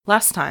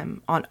Last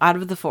time on Out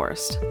of the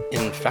Forest.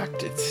 In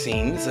fact, it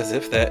seems as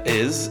if there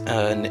is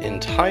an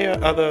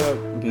entire other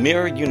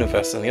mirror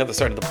universe on the other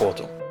side of the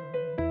portal.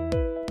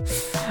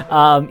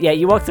 Yeah,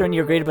 you walk through and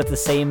you're greeted with the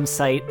same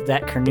sight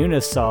that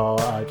Carnuna saw,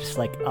 just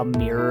like a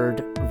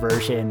mirrored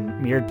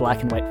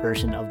black and white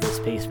version of this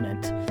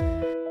basement.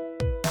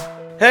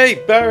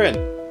 Hey, Baron!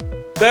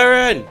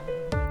 Baron!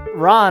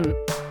 Ron,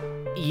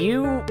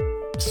 you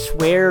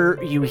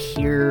swear you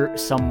hear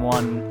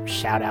someone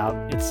shout out.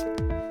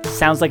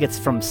 Sounds like it's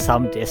from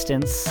some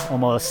distance,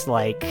 almost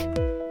like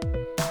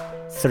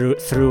through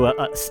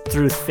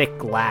thick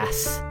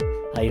glass.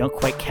 You don't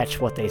quite catch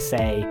what they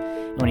say.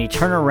 And when you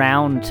turn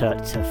around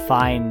to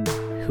find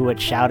who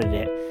had shouted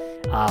it,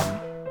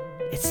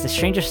 it's the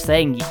strangest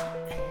thing.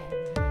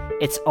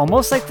 It's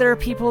almost like there are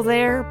people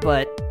there,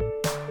 but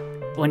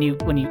when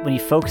you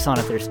focus on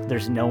it,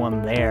 there's no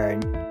one there.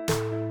 And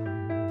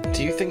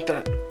do you think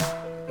that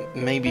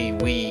maybe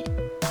we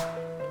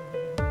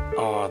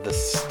are the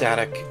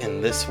static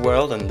in this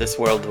world, and this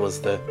world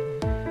was the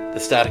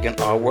static in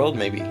our world?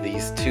 Maybe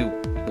these two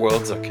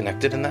worlds are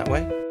connected in that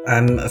way?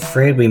 I'm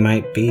afraid we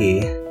might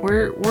be.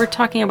 We're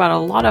talking about a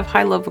lot of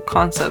high-level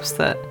concepts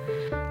that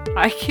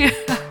I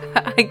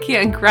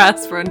can't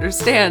grasp or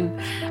understand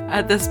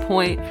at this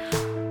point.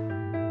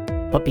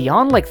 But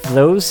beyond like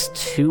those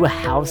two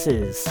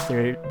houses,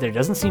 there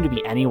doesn't seem to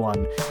be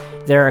anyone.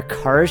 There are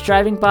cars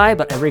driving by,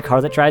 but every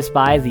car that drives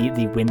by,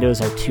 the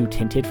windows are too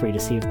tinted for you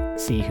to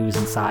see who's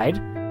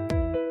inside.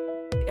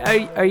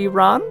 Are you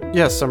Ron?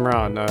 Yes, I'm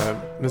Ron.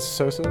 Mrs.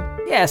 Sosa?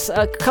 Yes,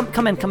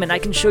 come in. I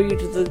can show you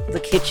to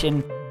the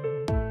kitchen.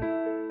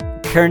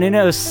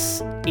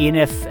 Carnunos,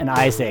 Enif, and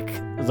Isaac,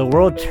 the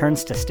world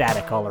turns to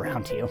static all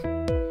around you.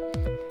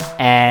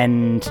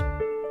 And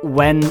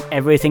when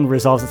everything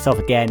resolves itself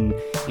again,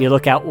 you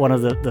look out one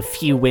of the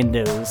few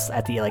windows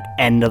at the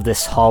end of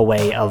this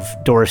hallway of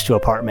doors to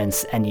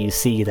apartments, and you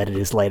see that it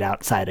is light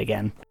outside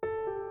again.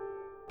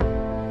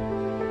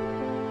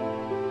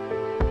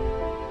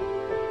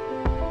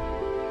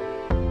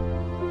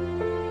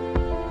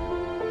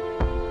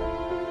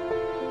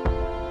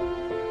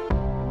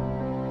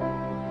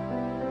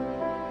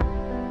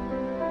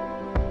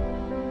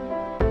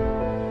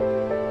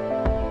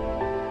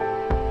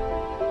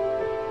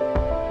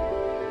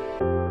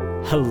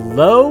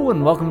 Hello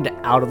and welcome to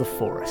Out of the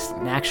Forest,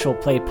 an actual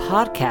play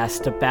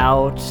podcast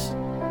about...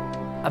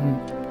 I'm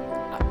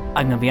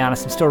gonna be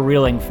honest, I'm still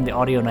reeling from the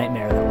audio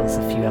nightmare that was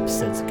a few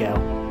episodes ago.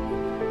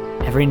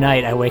 Every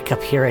night I wake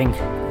up hearing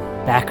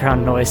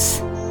background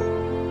noise.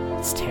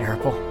 It's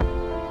terrible.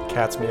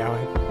 Cats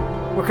meowing.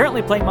 We're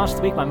currently playing Monsters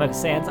of the Week by Michael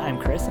Sands. I'm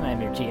Chris, and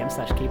I'm your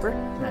GM/keeper,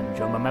 and I'm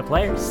joined by my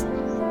players.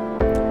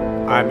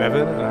 I'm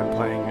Evan, and I'm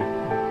playing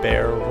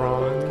Bear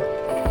Ron.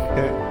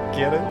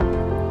 Get it?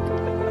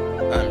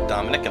 I'm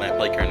Dominic, and I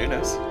play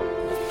Carnunos.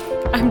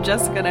 I'm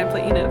Jessica, and I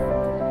play Enif.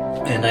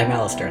 And I'm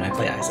Alistair, and I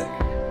play Isaac.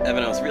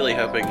 Evan, I was really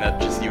hoping that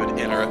just you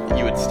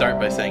would start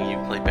by saying you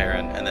play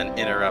Baron, and then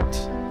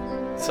interrupt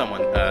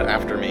someone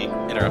after me,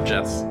 interrupt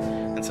Jess,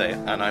 and say,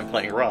 and I'm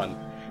playing Ron,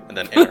 and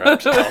then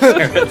interrupt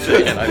Alistair and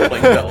say, and I'm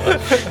playing Bella.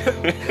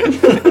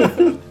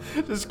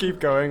 Just keep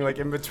going,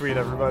 in between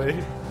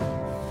everybody.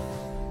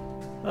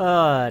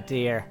 Oh,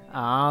 dear.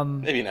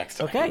 Maybe next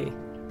time. Okay.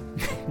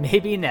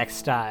 Maybe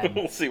next time.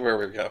 We'll see where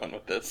we're going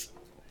with this.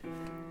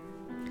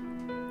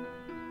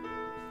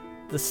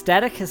 The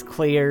static has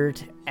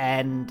cleared,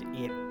 and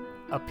it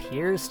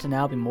appears to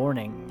now be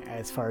morning,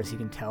 as far as you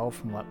can tell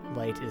from what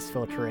light is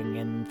filtering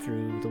in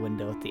through the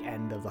window at the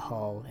end of the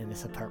hall in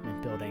this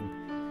apartment building.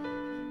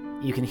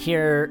 You can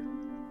hear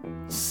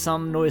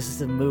some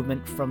noises of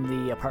movement from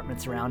the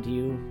apartments around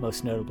you,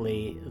 most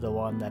notably the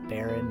one that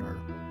Baron or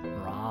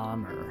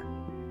Ron or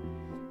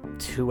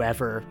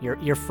whoever,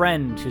 your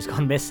friend who's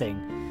gone missing,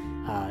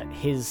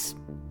 his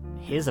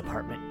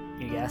apartment,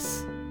 you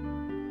guess.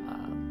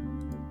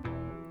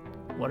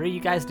 What are you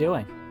guys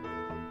doing?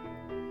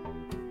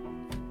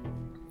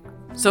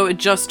 So it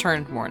just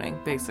turned morning,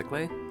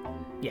 basically.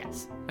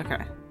 Yes.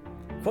 Okay.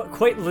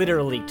 Quite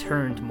literally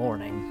turned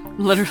morning.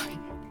 Literally.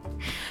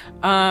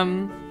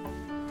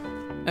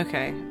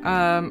 Okay.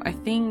 I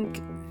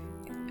think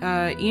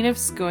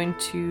Enif's going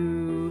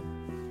to...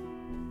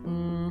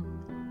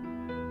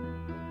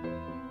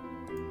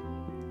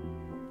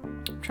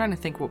 I'm trying to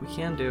think what we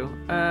can do.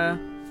 I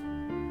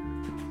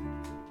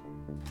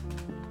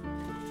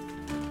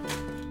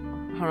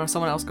don't know,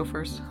 someone else go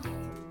first.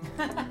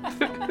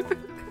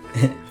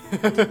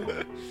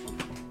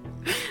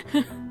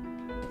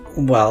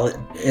 Well,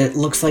 it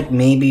looks like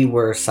maybe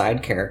we're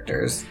side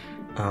characters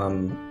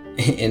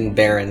in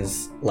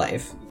Baron's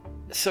life.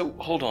 So,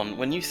 hold on,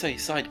 when you say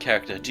side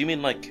character, do you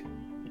mean like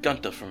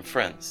Gunther from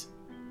Friends?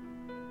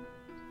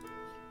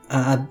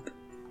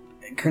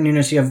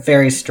 Carnunos, you have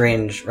very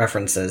strange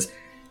references.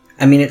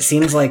 I mean, it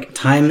seems like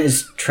time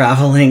is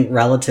traveling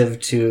relative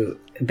to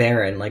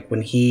Baron. Like,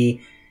 when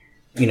he,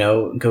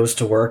 goes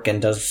to work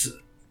and does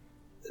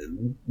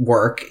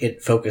work,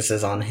 it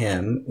focuses on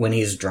him. When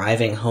he's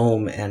driving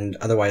home and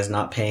otherwise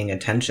not paying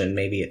attention,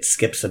 maybe it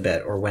skips a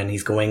bit. Or when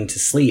he's going to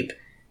sleep,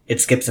 it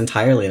skips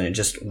entirely and it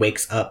just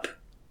wakes up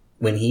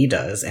when he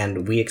does,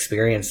 and we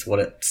experience what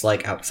it's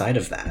like outside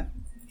of that.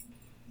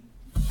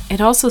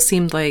 It also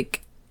seemed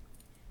like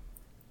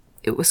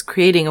it was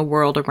creating a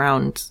world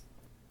around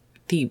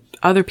the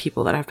other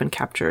people that have been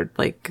captured,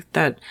 like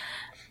that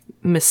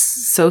Miss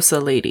Sosa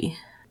lady.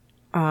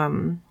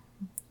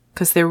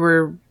 Because there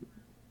were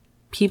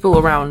people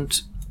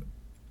around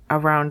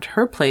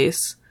her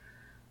place,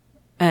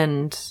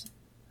 and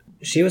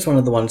she was one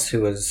of the ones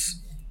who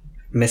was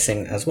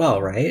missing as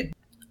well, right?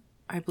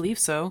 I believe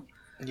so.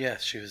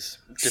 Yes, she was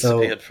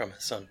disappeared from her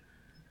son.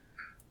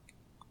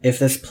 If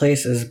this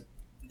place is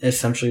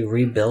essentially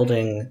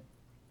rebuilding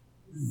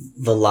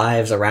the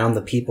lives around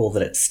the people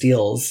that it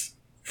steals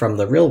from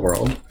the real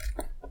world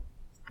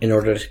in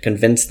order to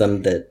convince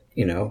them that,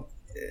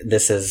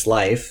 this is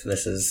life,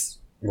 this is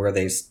where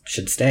they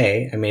should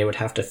stay, I mean, it would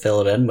have to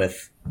fill it in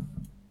with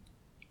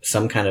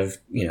some kind of,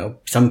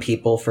 some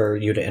people for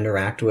you to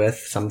interact with,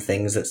 some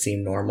things that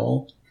seem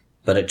normal,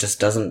 but it just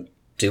doesn't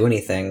do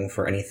anything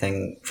for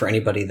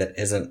anybody that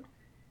isn't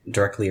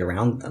directly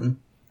around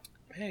them.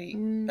 Hey,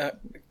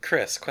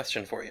 Chris,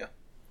 question for you.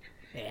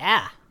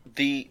 Yeah.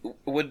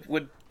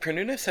 Would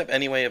Pernunus have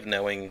any way of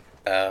knowing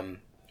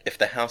if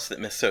the house that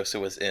Miss Sosa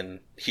was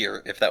in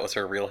here, if that was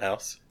her real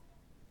house?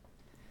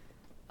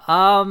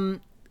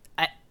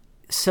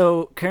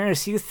 So,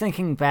 Pernunus, you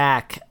thinking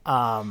back,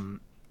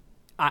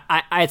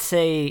 I'd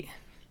say,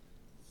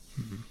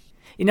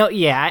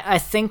 I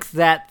think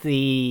that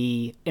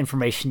the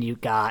information you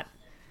got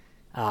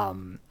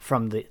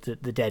from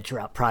the dead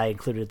drought probably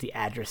included the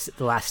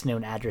last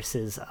known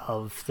addresses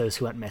of those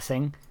who went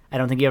missing. I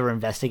don't think you ever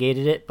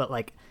investigated it, but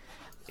like,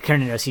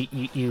 Pernunus,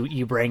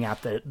 you bring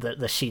out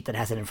the sheet that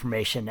has that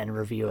information and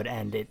review it,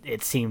 and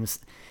it seems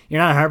you're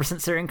not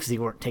 100% certain because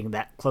you weren't taking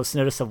that close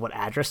notice of what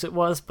address it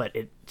was, but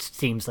it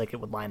seems like it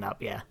would line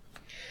up, yeah.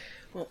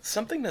 Well,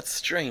 something that's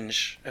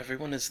strange,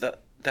 everyone, is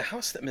that the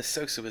house that Miss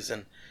Sosa was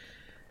in,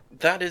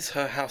 that is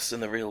her house in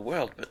the real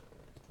world, but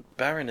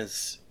Baron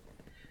is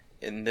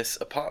in this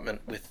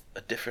apartment with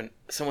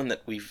someone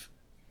that we've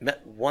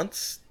met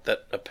once,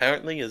 that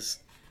apparently is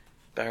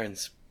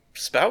Baron's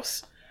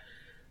spouse.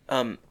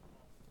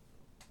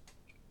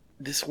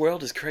 This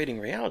world is creating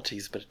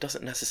realities, but it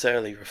doesn't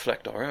necessarily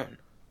reflect our own.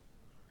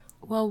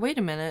 Well, wait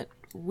a minute.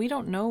 We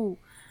don't know.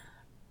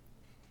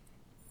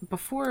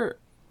 Before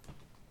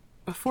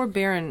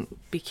Baron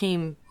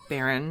became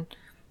Baron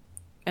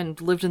and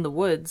lived in the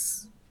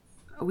woods,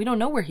 we don't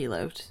know where he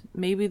lived.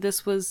 Maybe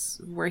this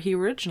was where he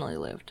originally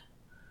lived.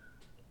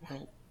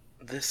 Well,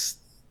 this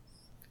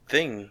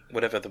thing,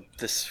 whatever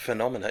this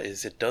phenomena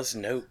is, it does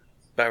know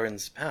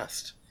Baron's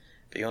past,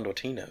 beyond what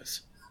he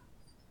knows.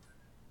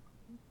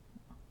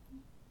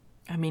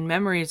 I mean,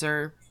 memories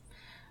are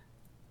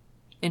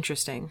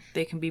interesting.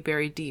 They can be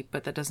buried deep,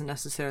 but that doesn't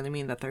necessarily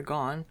mean that they're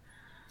gone.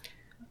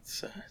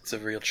 It's a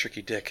real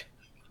tricky dick.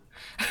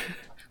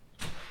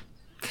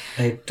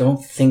 I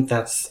don't think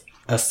that's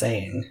a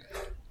saying.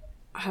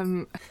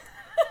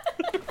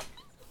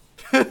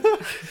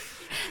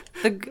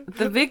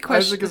 The big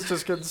question... Isaac is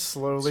just getting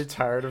slowly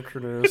tired of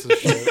Cornelius'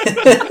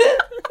 shit.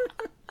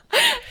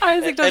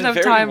 Isaac doesn't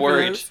have time for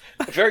this.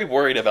 Very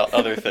worried about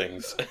other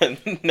things.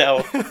 And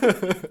now...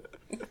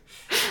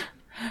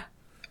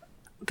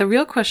 The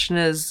real question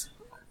is,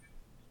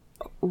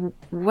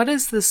 what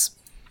is this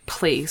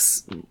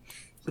place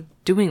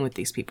doing with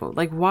these people?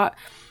 Like,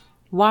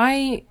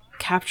 why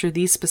capture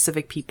these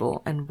specific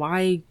people, and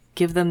why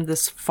give them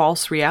this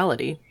false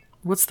reality?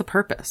 What's the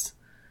purpose?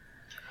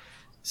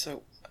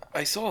 So,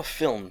 I saw a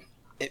film.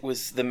 It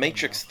was The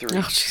Matrix 3.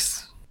 Oh,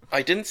 jeez.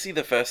 I didn't see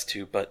the first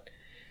two, but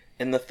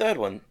in the third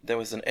one, there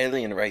was an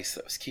alien race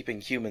that was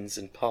keeping humans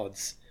in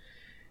pods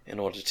in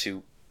order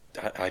to,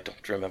 I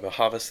don't remember,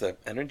 harvest their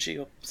energy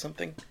or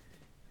something?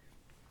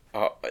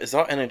 Is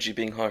our energy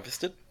being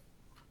harvested?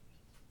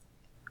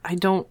 I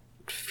don't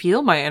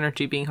feel my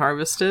energy being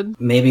harvested.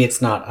 Maybe it's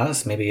not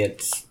us. Maybe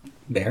it's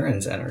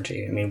Baron's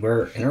energy. I mean,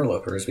 we're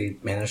interlopers. We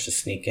managed to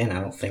sneak in.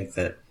 I don't think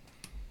that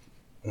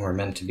we're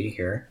meant to be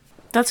here.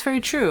 That's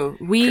very true.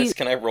 Chris,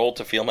 can I roll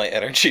to feel my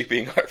energy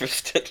being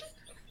harvested?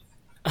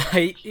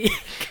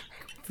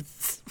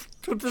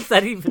 What does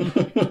that even...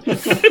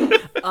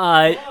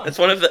 That's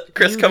one of the...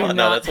 Chris, come on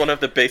now. That's one of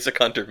the basic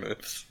hunter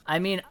moves. I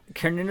mean,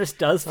 Cornelius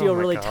does feel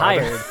really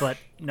tired, but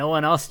no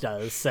one else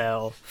does,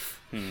 so...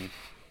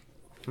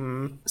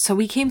 So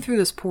we came through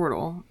this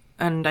portal,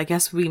 and I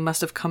guess we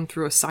must have come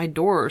through a side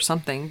door or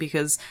something,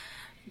 because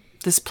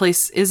this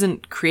place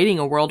isn't creating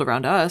a world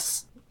around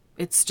us.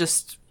 It's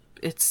just...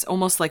 It's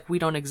almost like we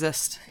don't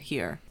exist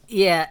here.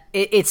 Yeah,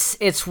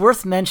 it's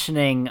worth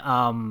mentioning...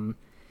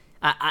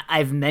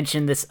 I've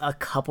mentioned this a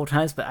couple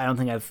times, but I don't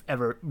think I've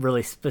ever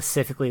really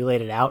specifically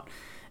laid it out.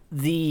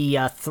 The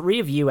three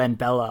of you and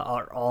Bella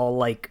are all,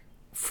 like,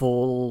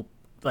 full...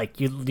 Like,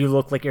 you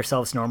look like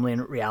yourselves normally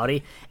in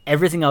reality.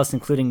 Everything else,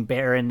 including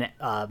Baron,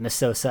 Miss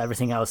Sosa,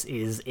 everything else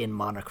is in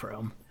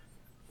monochrome.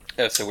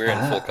 Oh, so we're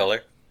in full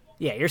color?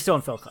 Yeah, you're still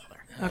in full color.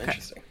 Okay.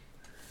 Interesting.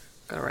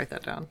 Gotta write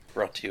that down.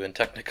 Brought to you in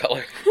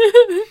Technicolor.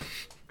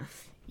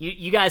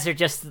 You guys are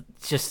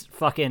just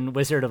fucking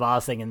Wizard of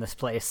Ozing in this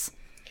place.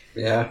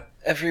 Yeah.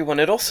 Everyone,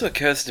 it also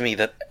occurs to me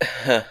that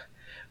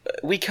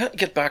we can't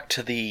get back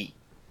to the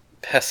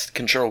pest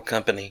control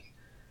company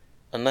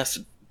unless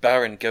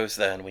Baron goes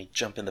there and we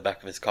jump in the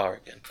back of his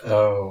car again.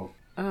 Oh.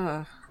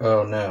 Uh,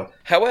 Oh no.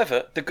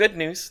 However, the good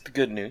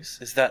news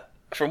is that,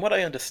 from what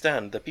I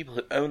understand, the people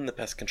who own the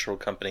pest control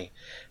company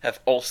have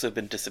also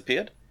been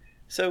disappeared.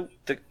 So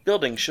the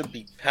building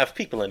should have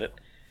people in it.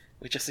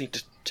 We just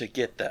need to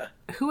get there.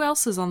 who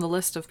else is on the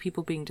list of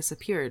people being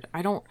disappeared?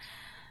 I don't...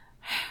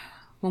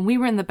 When we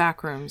were in the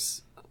back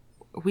rooms,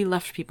 we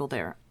left people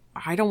there.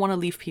 I don't want to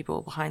leave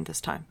people behind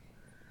this time.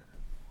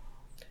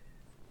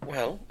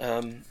 Well,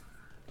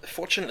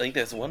 fortunately,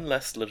 there's one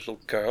less little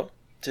girl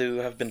to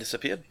have been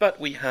disappeared, but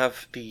we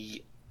have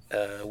the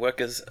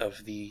workers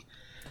of the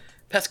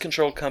pest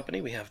control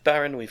company. We have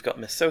Baron, we've got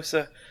Miss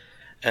Sosa,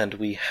 and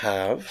we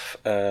have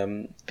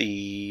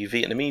the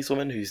Vietnamese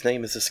woman whose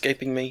name is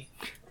escaping me.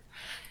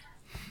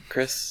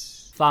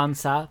 Chris?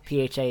 Phansa,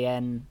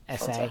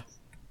 Phansa.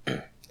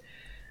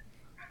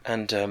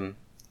 And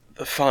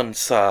Fan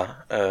Sa,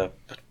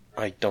 but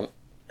I don't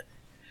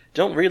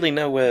really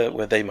know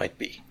where they might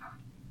be.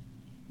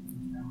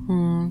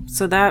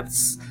 So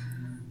that's...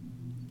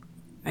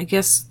 I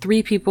guess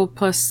 3 people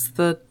plus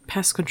the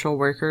pest control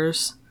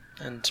workers.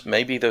 And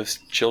maybe those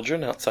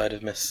children outside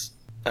of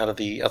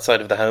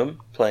the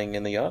home playing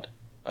in the yard.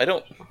 I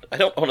don't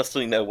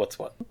honestly know what's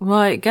what. Well,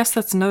 I guess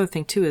that's another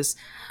thing too, is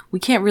we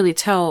can't really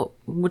tell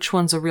which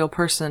one's a real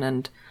person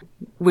and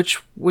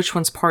which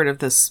one's part of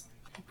this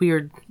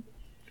weird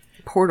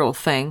portal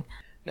thing.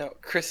 Now,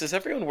 Chris, is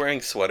everyone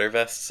wearing sweater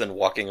vests and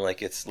walking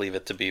like it's Leave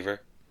It to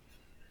Beaver?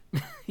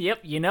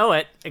 Yep, you know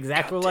it.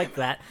 Exactly like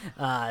that.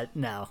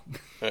 No.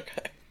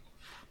 Okay.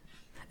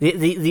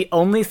 The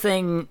only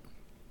thing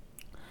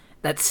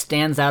that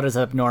stands out as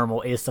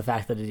abnormal is the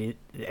fact that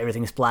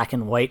everything's black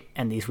and white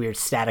and these weird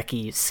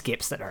staticky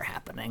skips that are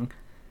happening.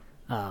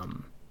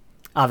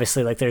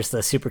 Obviously, like, there's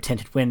the super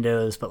tinted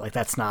windows, but, like,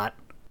 that's odd,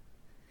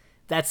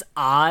 but,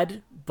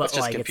 That's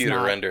just like, computer it's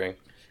not... rendering.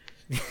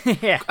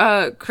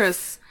 Yeah.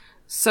 Chris,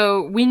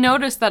 so we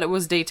noticed that it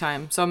was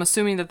daytime, so I'm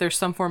assuming that there's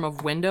some form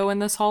of window in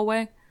this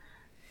hallway?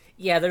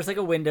 Yeah, there's, like,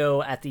 a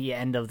window at the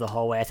end of the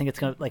hallway. I think it's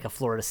kind of like a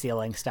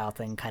floor-to-ceiling style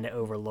thing, kind of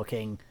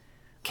overlooking...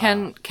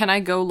 Can I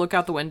go look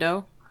out the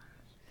window?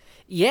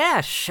 Yeah,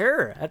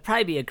 sure. That'd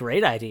probably be a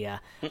great idea.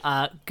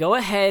 Go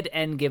ahead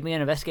and give me an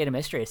investigate a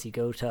mystery as you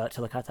go to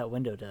look out that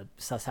window to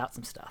suss out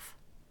some stuff.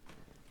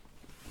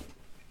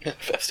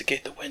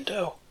 Investigate the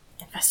window.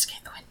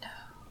 Investigate the window.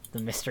 The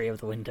mystery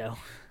of the window.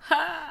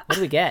 What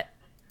do we get?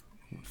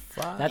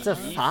 5. That's a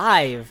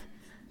 5.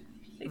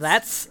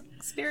 That's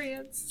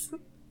Experience.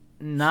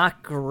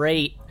 not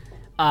great.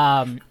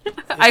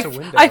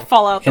 I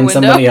fall out the Can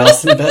window. somebody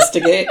else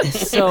investigate?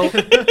 So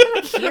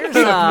here's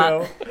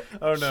No.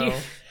 Oh no.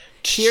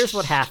 here's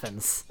what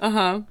happens.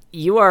 Uh-huh.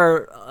 You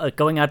are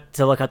going out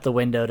to look out the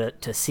window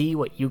to see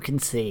what you can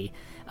see,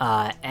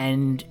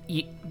 and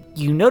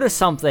you notice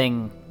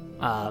something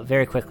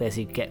very quickly as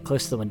you get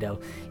close to the window.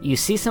 You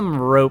see some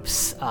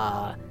ropes,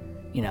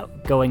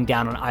 going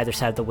down on either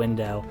side of the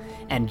window,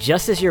 and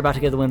just as you're about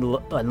to get to the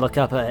window and look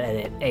up at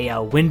it,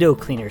 a window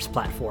cleaner's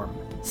platform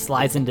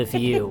slides into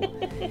view,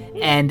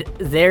 and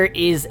there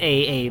is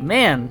a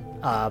man,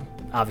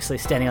 obviously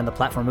standing on the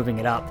platform, moving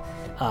it up.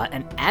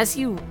 And as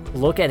you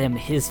look at him,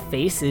 his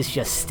face is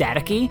just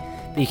staticky,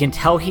 but you can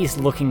tell he's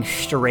looking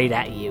straight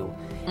at you,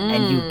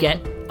 and you get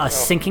a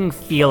sinking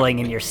feeling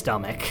in your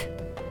stomach.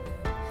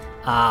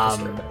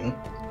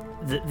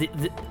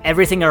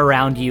 Everything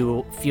around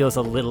you feels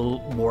a little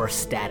more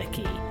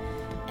staticky,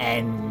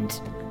 and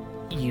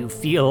you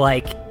feel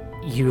like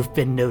you've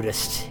been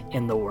noticed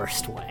in the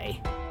worst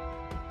way.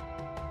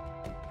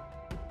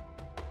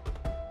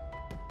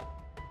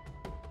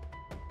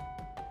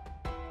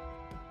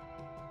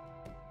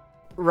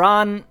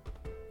 Ron,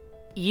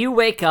 you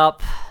wake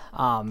up.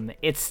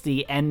 It's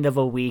the end of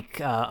a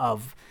week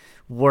of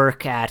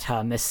work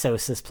at Miss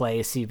Sosa's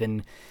place. You've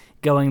been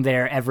going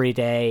there every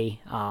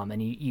day,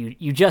 and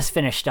you just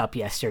finished up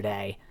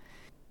yesterday.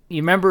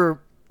 You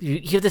remember,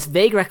 you have this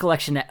vague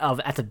recollection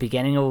of, at the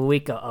beginning of a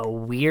week, a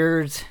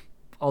weird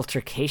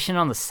altercation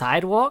on the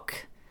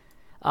sidewalk.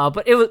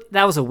 But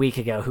that was a week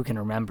ago. Who can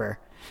remember?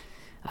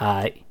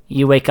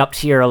 You wake up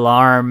to your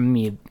alarm,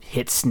 you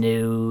hit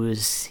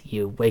snooze,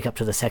 you wake up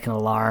to the second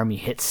alarm, you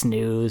hit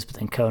snooze, but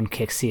then Cone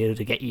kicks you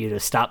to get you to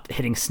stop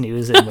hitting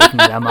snooze and waking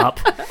them up.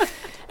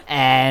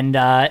 And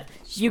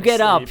you get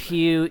up,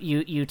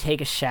 you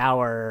take a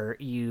shower,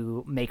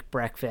 you make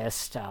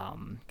breakfast,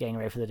 getting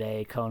ready for the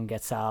day. Cone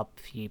gets up,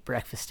 you eat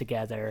breakfast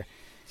together.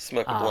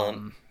 Smoke a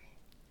blunt.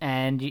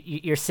 And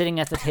you're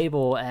sitting at the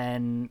table,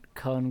 and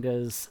Cone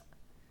goes,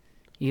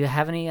 "You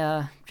have any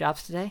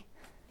jobs today?"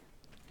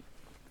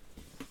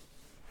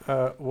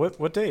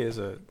 What day is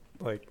it?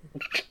 Like,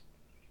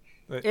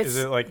 is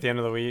it like the end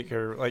of the week,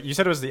 or like you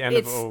said it was the end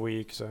of a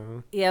week?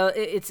 So yeah,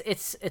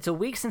 it's a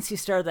week since you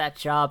started that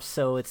job,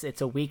 so it's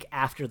a week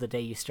after the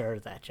day you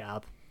started that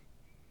job.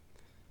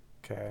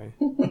 Okay.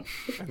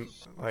 And,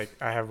 like,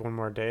 I have one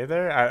more day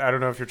there? I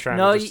don't know if you're trying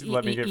No, to just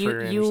let me get free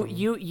or something.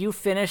 you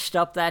finished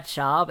up that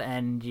job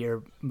and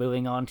you're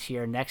moving on to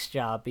your next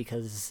job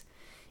because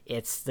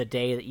it's the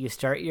day that you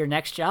start your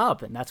next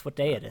job, and that's what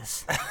day it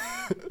is.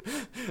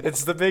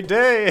 It's the big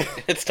day.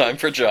 It's time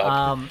for a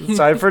job. It's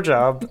time for a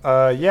job.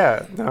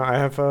 Yeah. No, I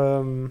have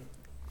I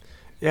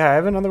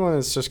have another one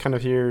that's just kind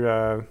of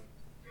here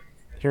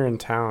in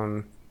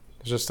town.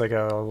 It's just like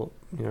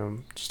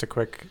just a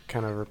quick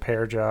kind of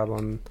repair job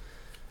on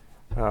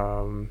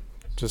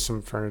just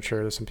some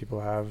furniture that some people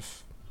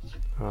have.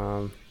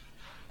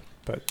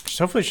 But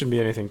hopefully it shouldn't be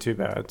anything too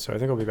bad. So I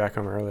think I'll be back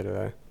home early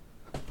today.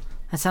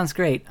 That sounds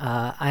great.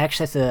 I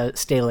actually have to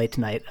stay late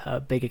tonight.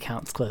 Big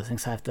account's closing,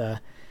 so I have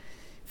to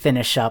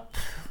finish up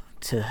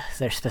to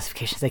their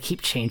specifications. They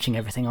keep changing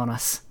everything on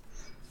us.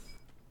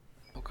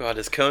 Oh god,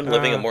 is Cone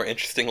living a more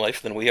interesting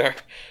life than we are?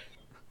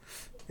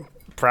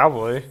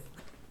 Probably.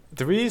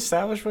 Did we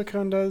establish what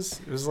Cone does?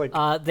 It was like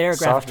they're a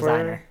graphic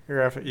designer.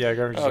 Graphic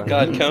designer. Oh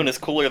god, Cone is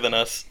cooler than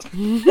us.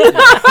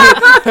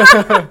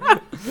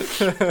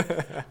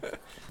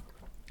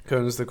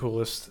 Cone's the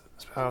coolest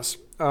spouse.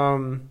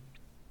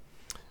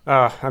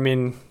 I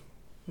mean,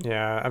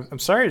 yeah, I'm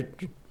sorry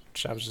your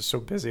job's just so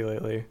busy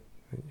lately.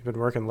 You've been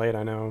working late,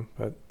 I know,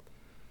 but...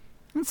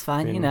 That's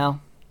fine,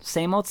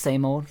 Same old,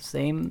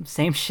 same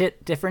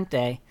shit, different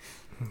day.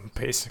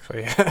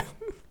 Basically,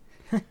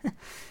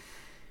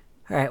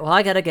 All right, well,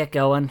 I gotta get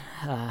going.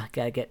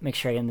 Make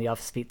sure I get in the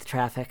office, beat the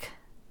traffic.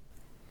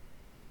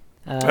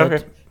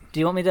 Okay. Do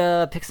you want me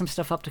to pick some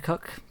stuff up to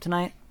cook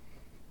tonight?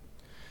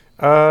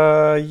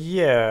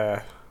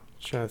 Yeah.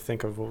 Trying to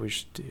think of what we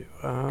should do.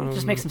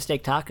 Just make some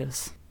steak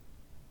tacos.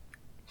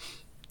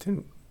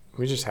 Didn't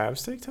we just have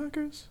steak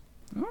tacos?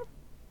 I don't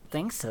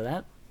think so.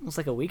 That was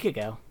like a week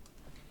ago.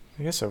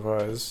 I guess it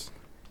was.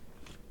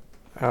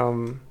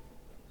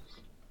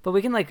 But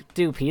we can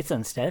do pizza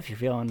instead if you're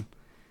feeling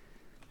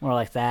more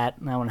like that.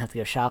 And I won't have to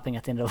go shopping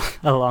at the end of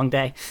a long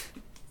day.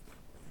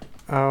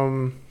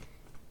 Why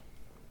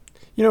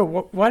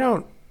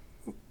don't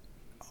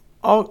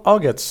I'll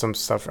get some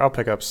stuff. I'll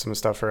pick up some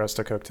stuff for us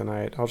to cook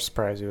tonight. I'll just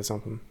surprise you with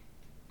something.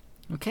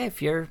 Okay,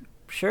 if you're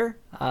sure.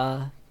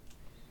 I'll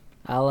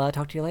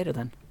talk to you later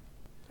then.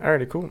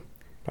 Alrighty, cool.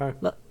 Bye.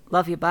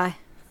 Love you, bye.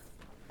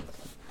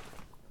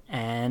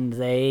 And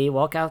they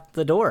walk out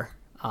the door.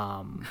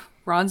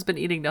 Ron's been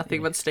eating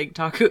nothing but steak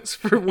tacos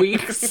for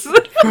weeks.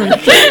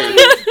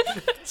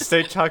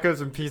 Steak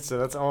tacos and pizza,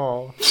 that's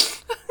all.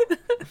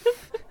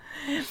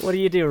 What do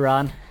you do,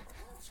 Ron?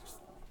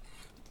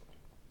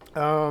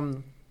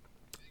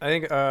 I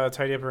think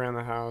tidy up around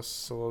the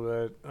house a little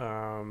bit.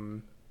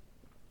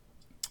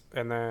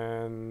 And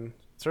then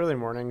it's early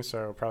morning, so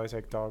I'll probably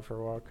take the dog for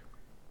a walk.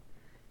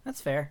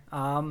 That's fair.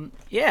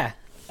 Yeah.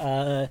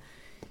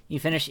 You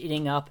finish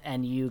eating up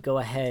and you go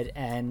ahead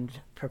and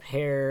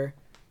prepare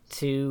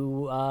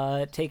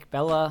to take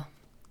Bella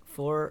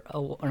for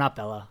or not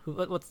Bella.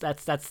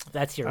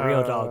 That's your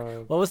real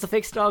dog. What was the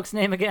fake dog's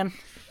name again?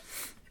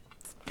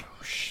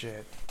 Oh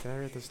shit! Did I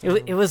write this down?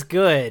 It was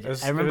good.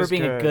 I remember it was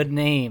being a good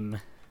name.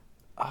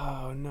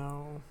 Oh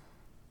no!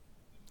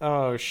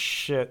 Oh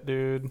shit,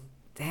 dude!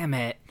 Damn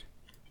it!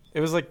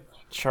 It was like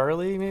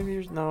Charlie,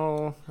 maybe?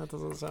 No, that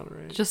doesn't sound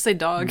right. Just say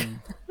dog.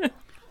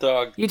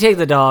 Dog. You take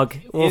the dog.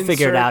 We'll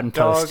figure it out in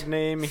post. Dog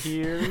name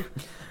here.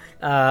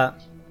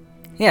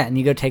 Yeah, and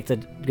you go to take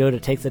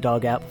the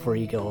dog out before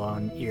you go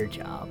on your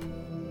job.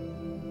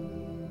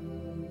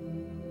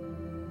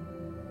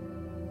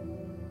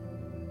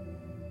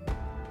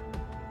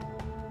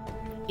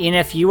 And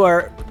if you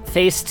are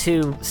face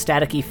to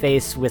staticky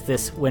face with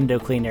this window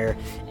cleaner,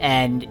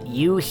 and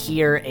you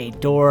hear a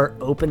door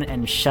open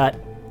and shut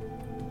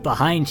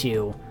behind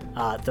you,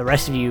 the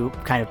rest of you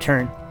kind of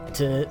turn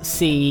to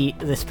see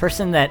this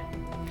person that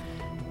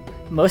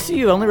most of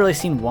you have only really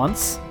seen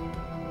once.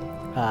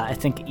 I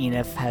think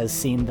Enif has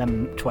seen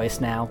them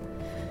twice now.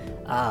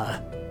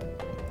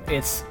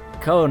 It's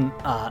Cone.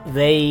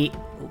 They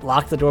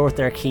lock the door with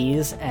their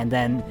keys, and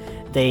then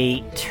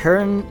they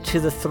turn to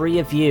the three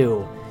of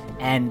you,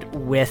 and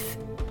with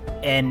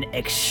an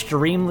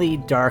extremely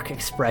dark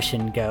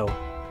expression go,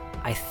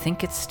 "I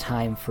think it's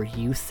time for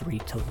you three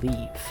to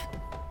leave."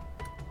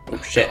 Oh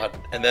shit! God.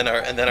 And then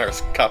our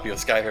copy of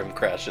Skyrim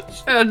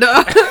crashes. Oh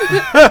no.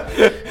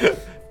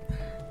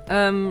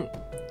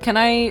 Can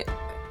I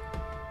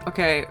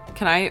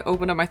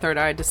open up my third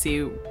eye to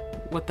see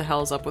what the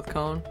hell's up with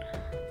Cone?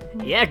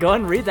 Yeah, go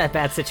ahead and read that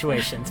bad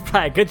situation. It's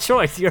probably a good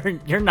choice.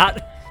 You're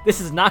not.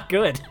 This is not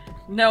good.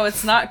 No,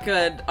 it's not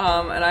good.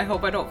 And I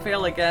hope I don't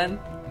fail again.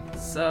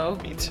 So.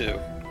 Me too.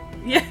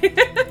 Yeah.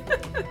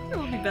 It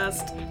would be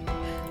best.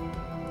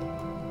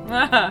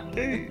 What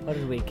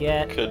did we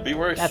get? Could be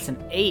worse. That's an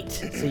 8.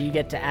 So you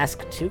get to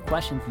ask 2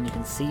 questions, and you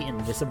can see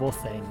invisible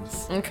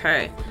things.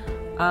 Okay.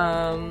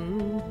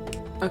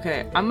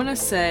 Okay, I'm gonna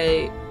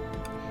say,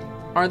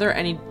 are there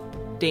any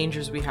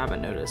dangers we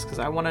haven't noticed? Because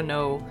I want to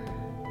know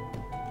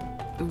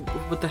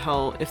what the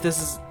hell, if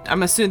this is,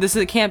 I'm assuming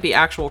it can't be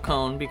actual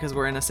Cone because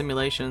we're in a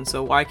simulation,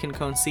 so why can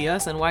Cone see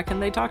us and why can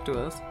they talk to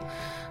us?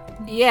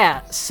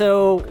 Yeah,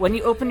 so when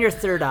you open your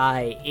third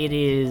eye, it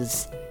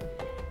is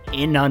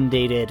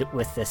inundated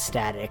with this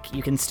static.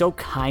 You can still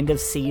kind of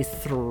see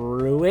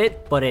through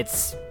it, but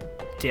it's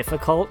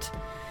difficult.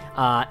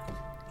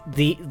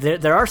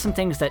 There are some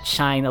things that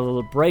shine a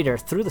little brighter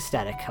through the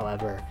static,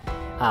 however.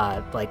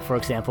 Like, for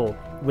example,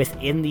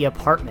 within the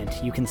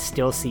apartment, you can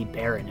still see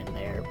Baron in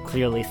there,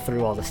 clearly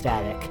through all the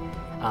static.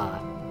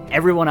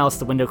 Everyone else,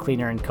 the window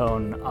cleaner and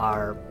Cone,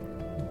 are,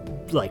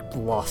 like,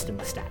 lost in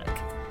the static.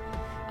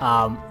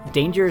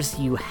 Dangers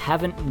you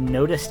haven't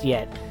noticed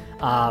yet.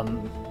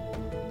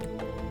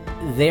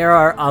 There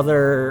are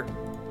other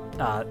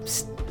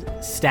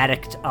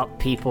staticked up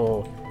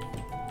people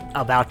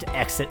about to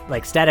exit,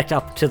 like staticked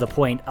up to the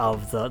point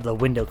of the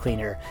window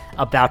cleaner,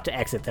 about to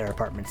exit their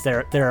apartments.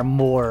 There are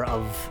more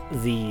of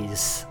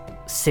these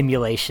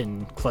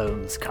simulation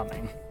clones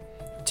coming.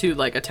 To,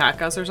 like,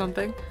 attack us or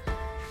something?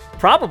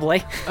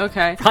 Probably.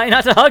 Okay. Probably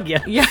not to hug you.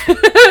 Yeah.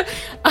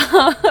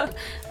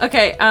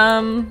 Okay,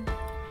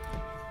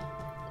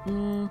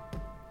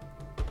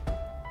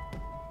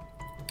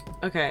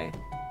 Okay.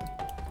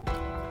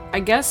 I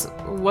guess,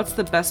 what's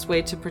the best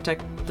way to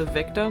protect the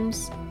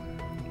victims?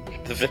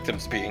 The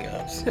victims being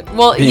us.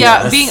 Well, Being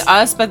yeah, us. being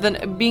us, but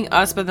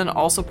then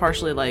also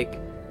partially, like,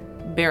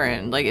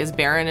 Baron. Like, is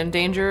Baron in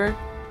danger?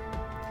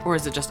 Or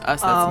is it just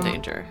us that's in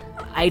danger?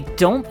 I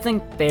don't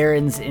think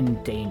Baron's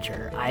in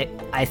danger.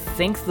 I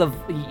think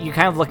you're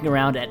kind of looking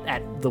around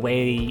at the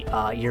way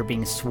you're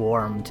being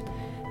swarmed,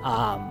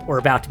 or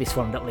about to be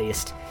swarmed at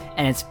least,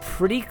 and it's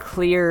pretty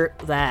clear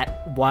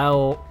that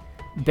while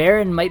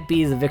Baron might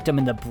be the victim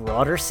in the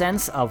broader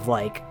sense of,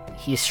 like,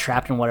 he's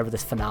trapped in whatever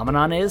this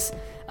phenomenon is,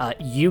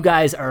 you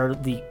guys are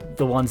the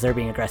ones they're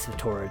being aggressive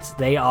towards.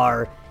 They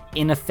are,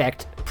 in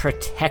effect,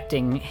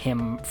 protecting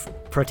him,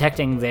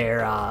 protecting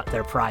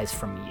their prize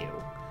from you.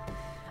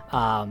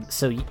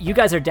 So you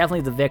guys are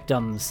definitely the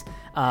victims.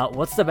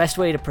 What's the best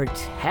way to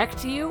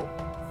protect you?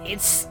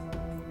 It's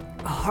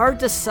hard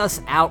to suss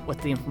out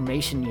with the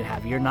information you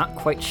have. You're not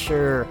quite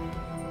sure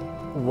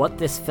what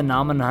this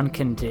phenomenon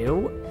can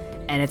do,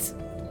 and it's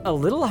a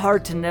little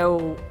hard to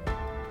know.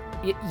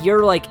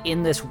 You're, like,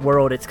 in this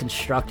world it's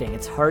constructing.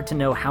 It's hard to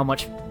know how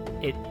much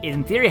it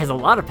in theory has a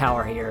lot of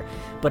power here,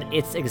 but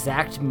its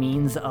exact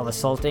means of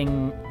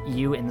assaulting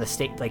you in the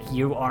state, like,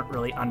 you aren't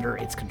really under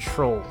its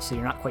control, so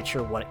you're not quite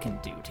sure what it can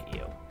do to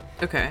you.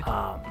 Okay.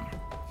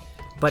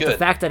 But Good. the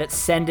fact that it's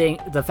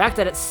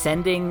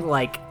sending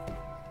like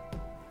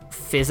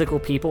physical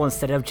people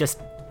instead of just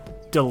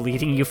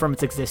deleting you from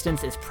its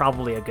existence is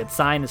probably a good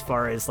sign, as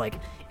far as, like,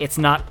 it's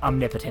not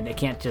omnipotent. It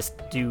can't just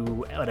do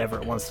whatever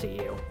it wants to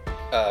you.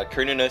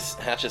 Cernunnos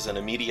hatches an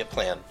immediate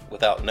plan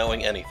without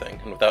knowing anything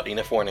and without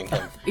Enif warning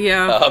him.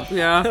 Yeah,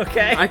 yeah.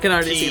 Okay. I can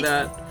already He- see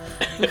that.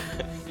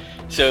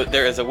 So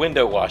there is a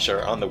window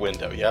washer on the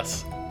window,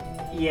 yes?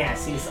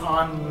 Yes, he's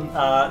on,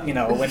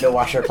 a window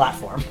washer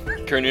platform.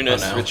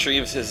 Cernunnos Oh, no.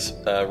 retrieves his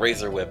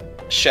razor whip,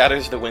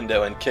 shatters the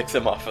window, and kicks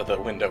him off of the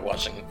window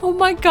washing. Oh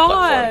my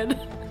god!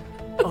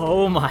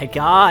 Oh my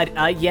god.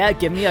 Yeah,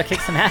 give me a kick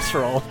some ass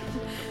roll.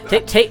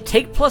 Take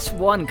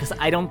 +1, because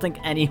I don't think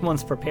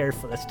anyone's prepared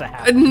for this to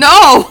happen.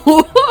 No!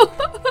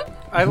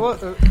 I love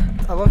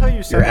how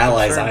you said Your that,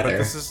 allies Sharon, either.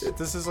 But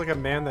this is like a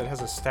man that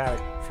has a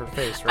static for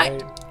face,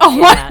 right? Oh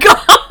my Yeah.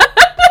 god!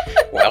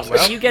 Wow.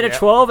 You get a Yeah.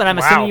 12, and I'm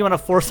Wow. assuming you want to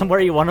force him where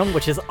you want him,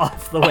 which is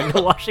off the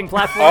window washing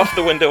platform. Off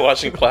the window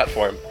washing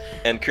platform,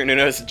 and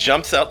Cernunnos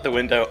jumps out the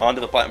window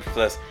onto the platform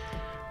and says,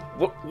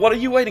 What are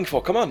you waiting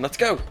for? Come on, let's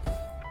go.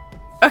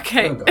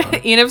 Okay, Oh, God.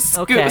 Enif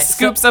Okay,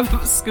 so-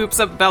 scoops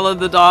up Bella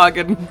the dog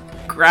and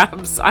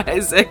grabs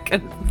Isaac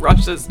and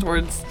rushes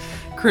towards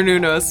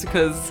Cernunnos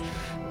because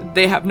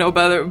they have no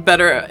better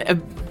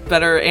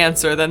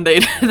answer than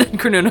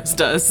Cernunnos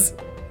does.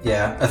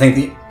 Yeah, I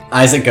think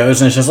Isaac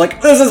goes and it's just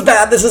like, this is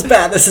bad, this is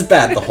bad, this is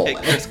bad, the whole Hey,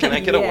 way. Chris, can I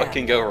get a Yeah. what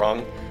can go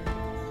wrong?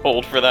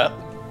 Hold for that.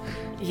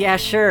 Yeah,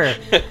 sure.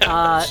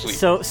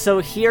 Sweet. So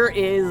here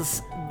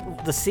is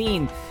the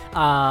scene.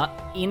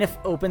 Enif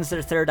opens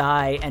their third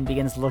eye and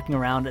begins looking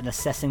around and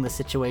assessing the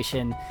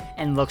situation,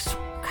 and looks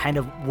kind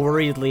of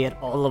worriedly at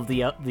all of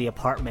the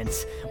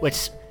apartments,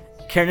 which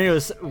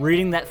Cernunnos,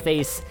 reading that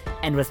face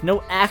and with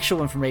no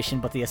actual information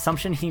but the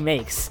assumption he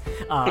makes,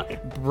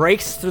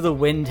 breaks through the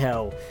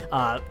window,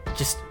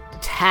 just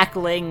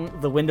tackling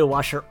the window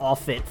washer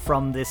off it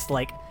from this,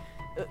 like,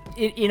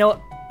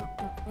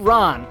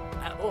 Ron,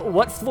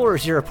 what floor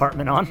is your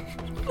apartment on?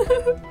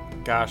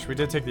 Gosh, we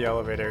did take the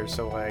elevator,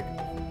 so, like,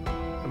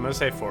 I'm gonna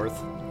say 4th.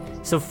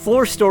 So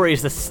 4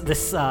 stories this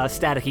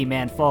staticky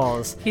man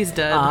falls. He's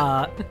dead.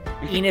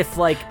 Enif,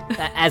 like,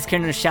 as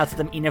Kiernan shouts at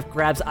them, Enif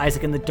grabs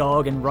Isaac and the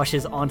dog and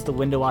rushes onto the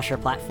window washer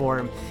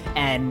platform,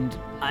 and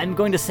I'm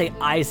going to say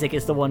Isaac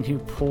is the one who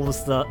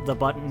pulls the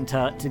button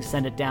to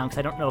send it down, because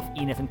I don't know if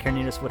Enif and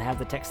Cernunnos would have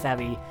the tech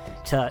savvy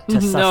to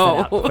suss it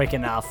No. out quick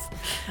enough.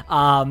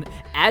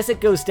 As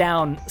it goes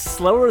down,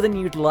 slower than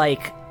you'd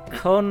like,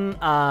 Kon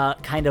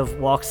kind of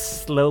walks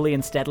slowly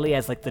and steadily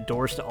as, like, the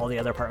doors to all the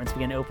other apartments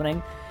begin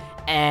opening,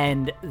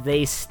 and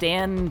they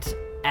stand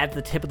at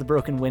the tip of the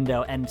broken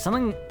window, and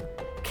something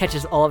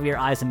catches all of your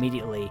eyes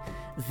immediately.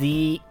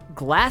 The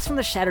glass from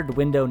the shattered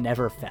window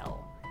never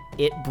fell.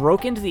 It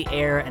broke into the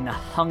air and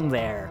hung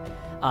there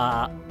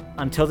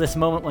until this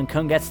moment when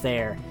Cone gets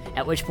there,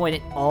 at which point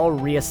it all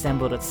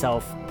reassembled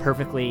itself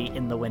perfectly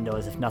in the window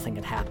as if nothing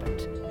had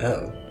happened.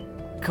 Oh.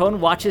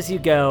 Cone watches you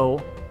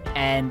go,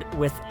 and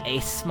with a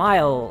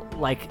smile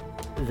like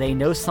they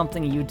know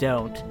something you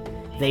don't,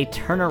 they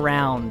turn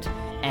around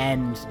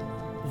and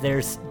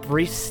there's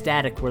brief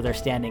static where they're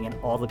standing and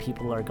all the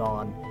people are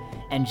gone.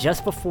 And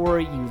just before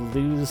you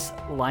lose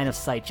line of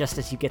sight, just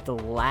as you get the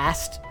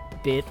last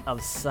bit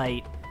of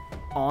sight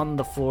on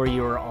the floor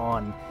you were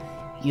on,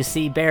 you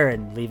see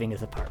Baron leaving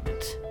his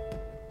apartment.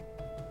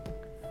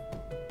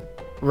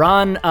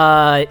 Ron,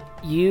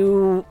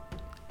 you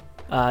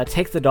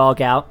take the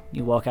dog out.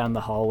 You walk out in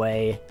the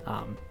hallway.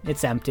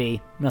 It's empty.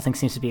 Nothing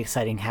seems to be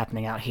exciting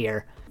happening out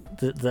here.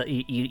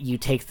 You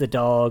take the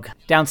dog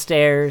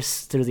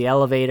downstairs through the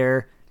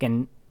elevator.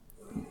 Again,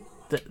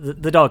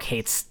 the dog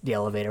hates the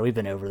elevator. We've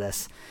been over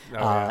this.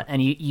 Yeah.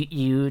 And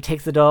you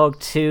take the dog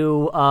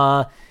to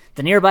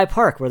the nearby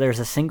park where there's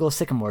a single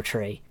sycamore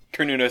tree.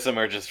 Carnunos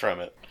emerges from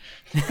it.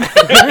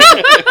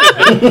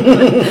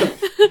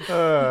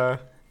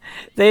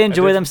 They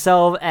enjoy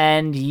themselves,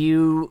 and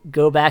you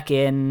go back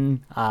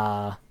in,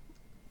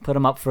 put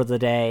them up for the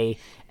day,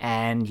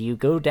 and you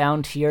go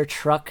down to your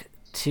truck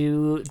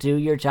to do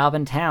your job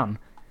in town.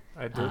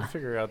 I did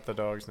figure out the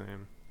dog's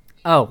name.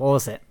 Oh, what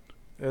was it?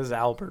 It was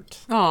Albert.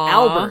 Aw.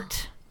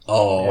 Albert.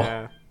 Oh.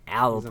 Yeah.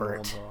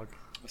 Albert. He's an old dog.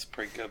 That's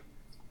pretty good.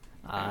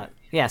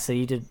 Yeah, so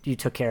you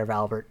took care of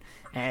Albert,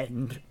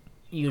 and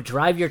you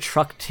drive your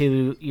truck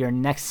to your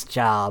next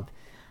job,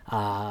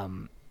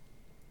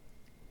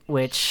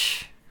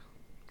 which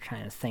I'm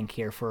trying to think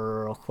here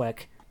for real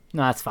quick.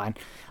 No, that's fine.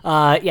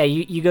 Yeah,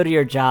 you go to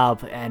your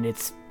job, and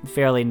it's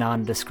fairly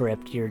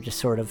nondescript. You're just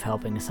sort of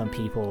helping some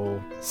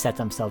people set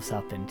themselves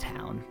up in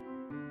town.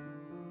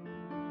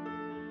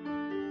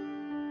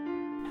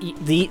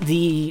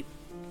 The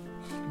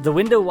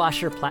window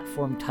washer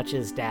platform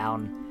touches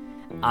down,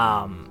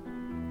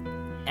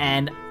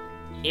 and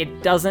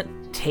it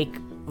doesn't take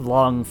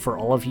long for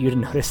all of you to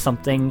notice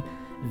something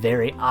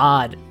very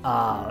odd.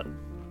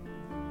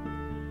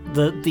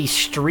 The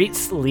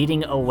streets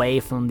leading away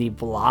from the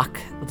block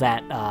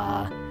that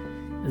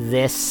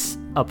this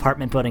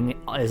apartment building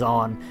is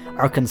on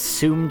are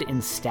consumed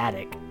in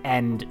static,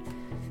 and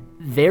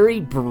very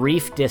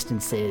brief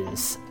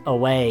distances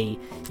away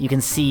you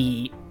can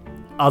see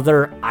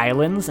other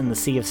islands in the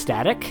sea of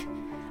static,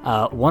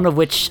 one of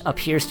which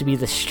appears to be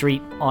the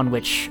street on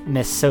which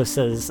Miss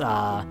Sosa's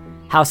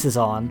house is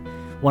on,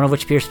 one of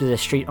which appears to be the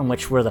street on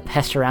which where the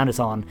pest around is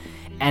on,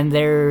 and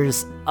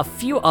there's a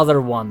few other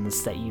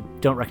ones that you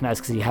don't recognize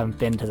because you haven't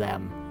been to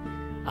them.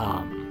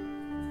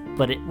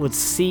 But it would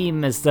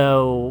seem as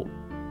though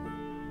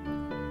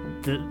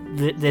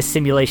this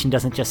simulation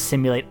doesn't just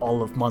simulate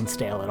all of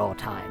Munsdale at all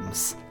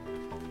times.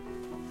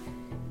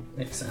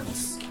 Makes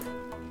sense.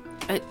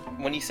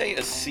 When you say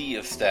a sea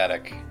of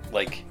static,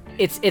 like...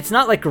 It's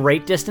not like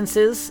great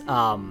distances.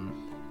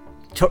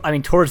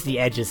 Towards the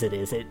edges it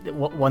is.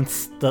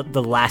 Once the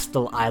last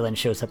little island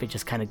shows up, it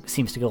just kind of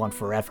seems to go on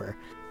forever.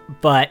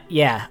 But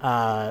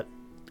yeah,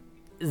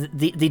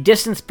 the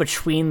distance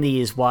between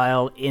these,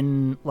 while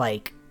in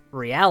like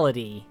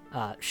reality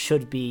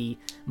should be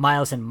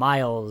miles and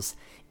miles,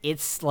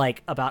 it's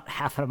like about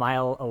half a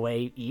mile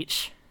away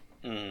each.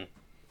 Mm.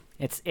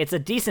 It's a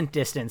decent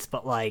distance,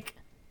 but like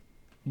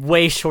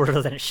way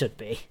shorter than it should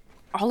be.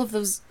 All of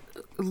those,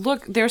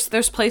 look, there's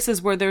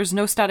places where there's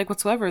no static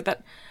whatsoever.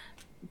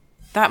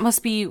 That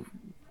must be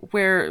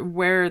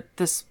where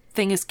this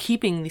thing is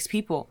keeping these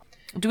people.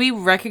 Do we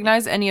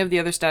recognize any of the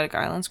other static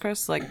islands,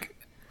 Chris? Like,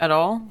 at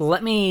all?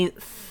 Let me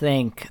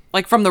think.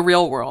 Like, from the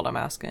real world, I'm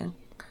asking.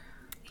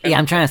 Yeah,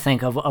 I'm trying to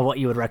think of what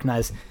you would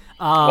recognize.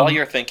 While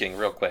you're thinking,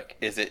 real quick,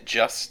 is it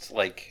just,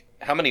 like,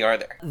 how many are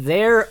there?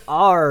 There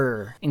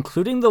are,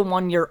 including the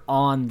one you're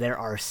on, there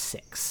are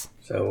 6.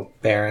 So,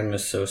 Baron,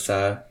 Miss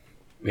Sosa,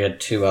 we had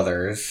 2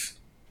 others,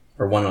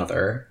 or 1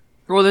 other.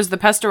 Well, there's the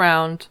pest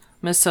around,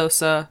 Miss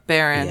Sosa,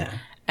 Baron, Yeah.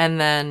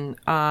 and then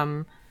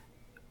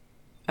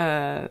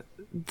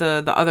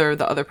the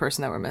other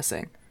person that we're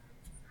missing,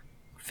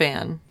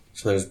 Fan.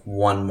 So there's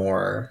 1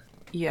 more.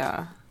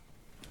 Yeah.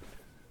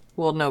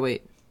 Well, no,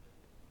 wait.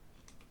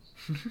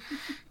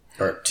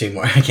 Or 2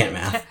 more. I can't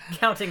math.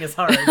 Counting is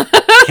hard.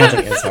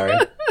 Counting is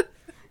hard.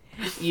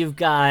 You've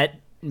got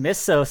Miss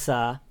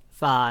Sosa,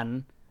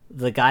 Fan,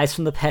 the guys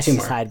from the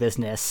pesticide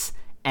business,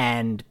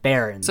 and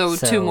Baron. So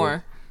 2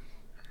 more.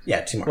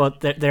 Yeah, 2 more. Well,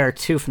 there are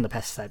 2 from the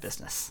pesticide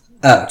business.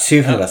 Oh,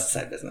 2 from the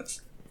pesticide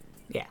business.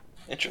 Yeah.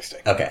 Interesting.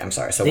 Okay, I'm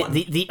sorry. So 1.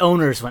 The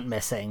owners went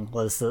missing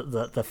was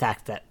the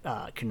fact that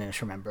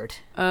Cornelius remembered.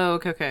 Oh,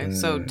 okay.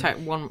 So type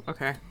 1.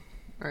 Okay.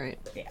 All right.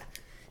 Yeah.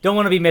 Don't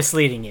want to be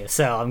misleading you,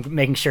 so I'm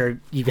making sure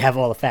you have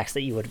all the facts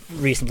that you would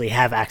reasonably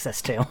have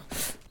access to.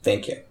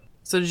 Thank you.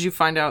 So did you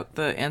find out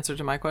the answer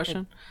to my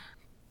question?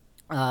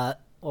 What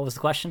was the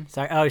question?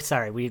 Sorry. Oh,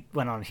 sorry. We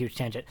went on a huge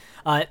tangent.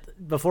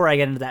 Before I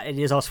get into that, it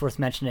is also worth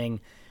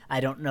mentioning I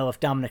don't know if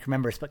Dominic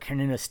remembers, but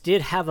Carnunos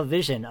did have a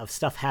vision of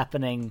stuff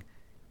happening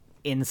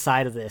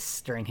inside of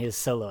this during his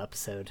solo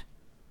episode.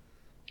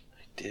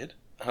 I did?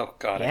 Oh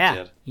god, I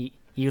Yeah, did.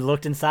 you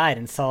looked inside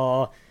and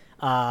saw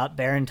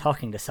Baron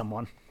talking to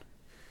someone.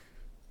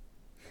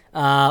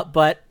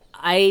 But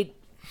I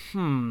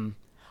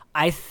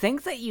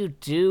think that you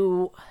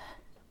do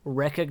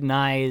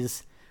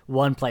recognize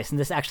one place, and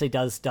this actually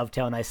does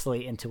dovetail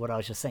nicely into what I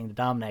was just saying to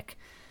Dominic.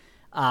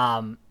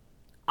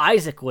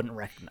 Isaac wouldn't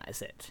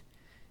recognize it.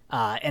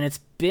 And it's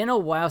been a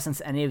while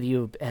since any of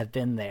you have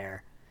been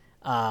there.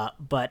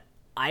 But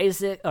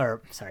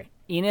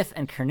Enif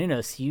and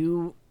Carnunos,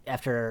 you,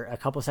 after a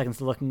couple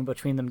seconds looking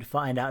between them to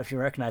find out if you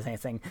recognize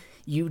anything,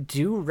 you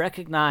do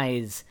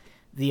recognize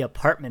the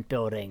apartment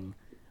building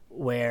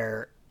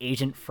where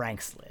Agent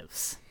Franks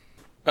lives.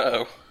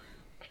 Uh-oh.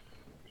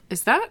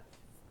 Is that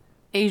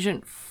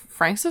Agent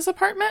Franks'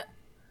 apartment?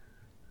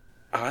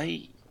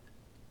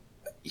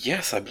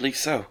 Yes, I believe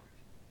so.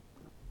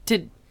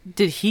 Did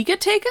he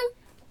get taken?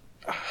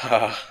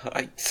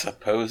 I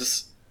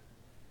suppose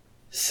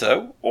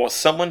so. Or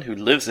someone who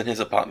lives in his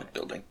apartment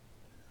building.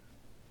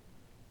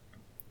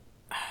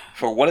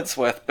 For what it's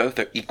worth, both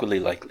are equally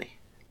likely.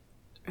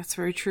 That's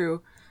very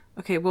true.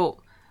 Okay,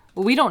 well,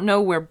 we don't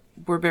know where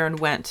Baron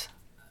went.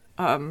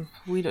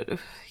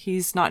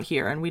 He's not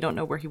here, and we don't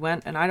know where he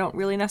went, and I don't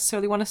really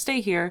necessarily want to stay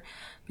here,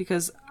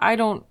 because I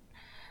don't...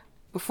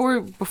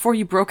 Before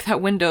you broke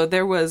that window,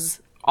 there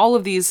was all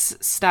of these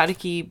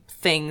staticky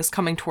things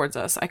coming towards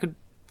us. I could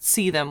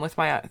see them with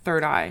my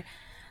third eye.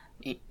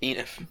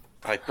 Enif,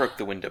 I broke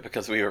the window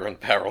because we were in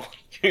peril.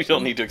 You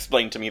don't need to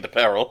explain to me the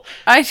peril.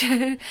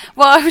 I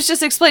was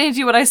just explaining to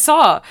you what I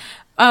saw.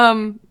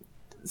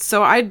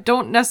 So I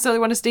don't necessarily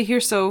want to stay here,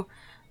 so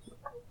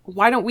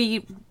why don't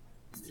we...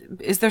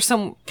 Is there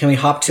some... Can we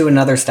hop to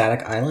another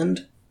static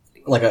island?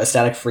 Like a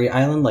static-free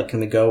island? Like,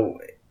 can we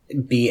go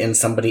be in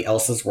somebody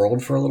else's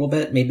world for a little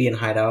bit? Maybe and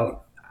hide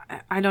out?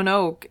 I don't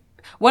know.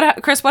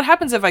 Chris, what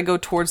happens if I go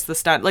towards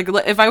the like,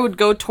 if I would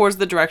go towards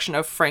the direction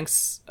of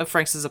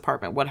Franks's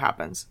apartment, what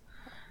happens?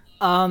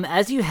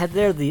 As you head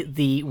there,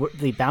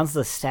 the bounds of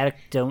the static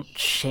don't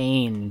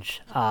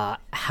change.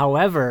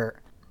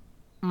 However,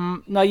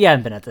 no, you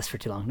haven't been at this for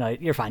too long. No,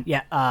 you're fine.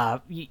 Yeah,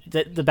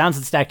 the bounds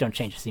of the static don't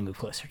change as you move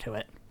closer to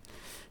it.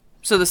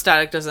 So the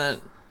static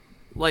doesn't,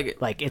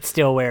 like it's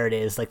still where it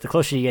is. Like, the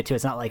closer you get to it,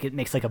 it's not like it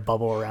makes like a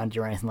bubble around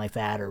you or anything like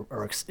that,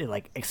 or it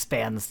like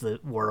expands the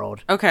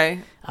world.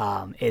 Okay.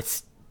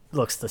 It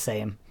looks the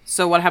same.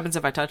 So what happens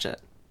if I touch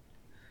it?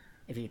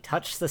 If you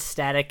touch the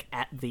static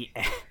at the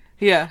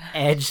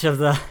edge of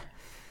the...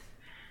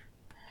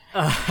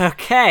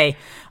 okay.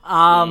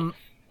 That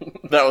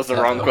was the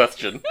wrong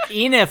question.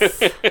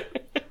 Enif,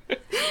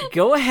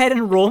 go ahead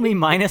and roll me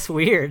minus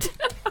weird.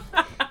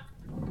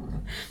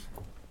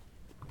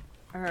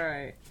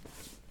 Alright.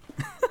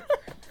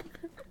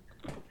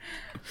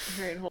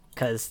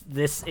 Because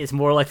this is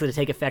more likely to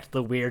take effect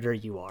the weirder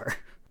you are.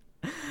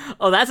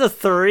 Oh, that's a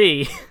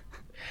 3.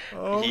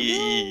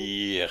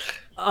 Yeah.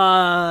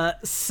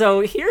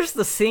 So here's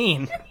the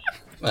scene.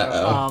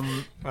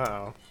 Uh-oh.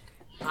 Uh-oh.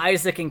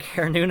 Isaac and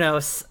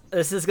Carnunos.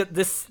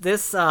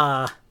 This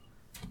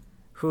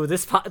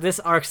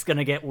arc's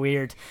gonna get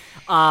weird.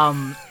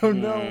 Oh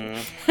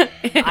no.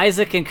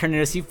 Isaac and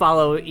Carnunos, you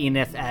follow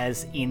Enif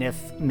as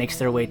Enif makes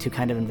their way to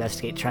kind of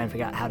investigate, try and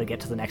figure out how to get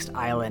to the next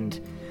island.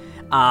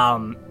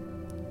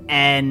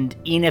 And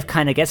Enif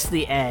kind of gets to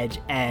the edge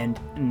and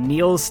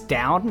kneels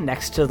down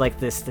next to like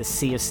this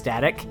sea of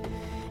static.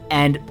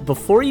 And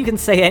before you can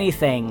say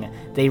anything,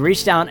 they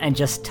reach down and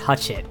just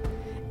touch it.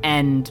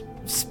 And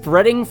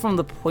spreading from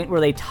the point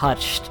where they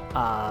touched,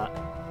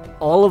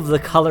 all of the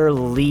color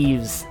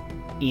leaves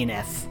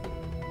Enif.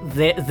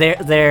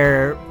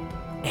 Their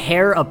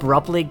hair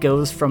abruptly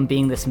goes from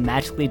being this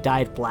magically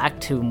dyed black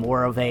to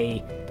more of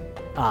a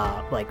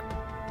like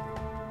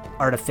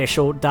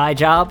artificial dye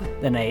job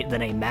than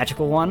a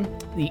magical one.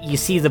 You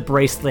see the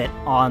bracelet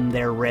on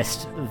their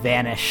wrist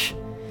vanish,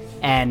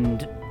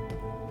 and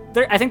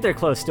I think their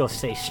clothes still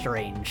stay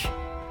strange.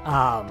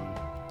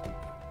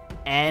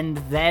 And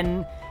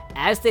then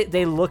as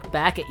they look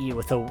back at you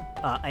with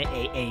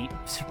a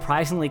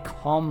surprisingly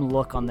calm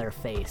look on their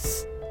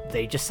face,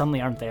 they just suddenly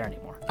aren't there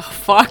anymore. Oh,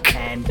 fuck.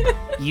 And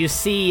you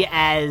see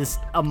as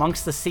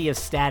amongst the sea of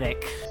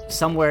static,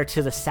 somewhere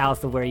to the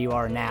south of where you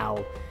are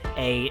now,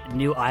 a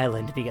new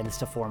island begins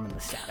to form in the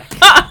static.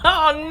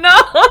 Oh,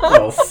 no!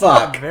 Oh,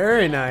 fuck.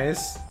 Very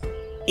nice.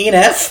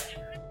 Enif?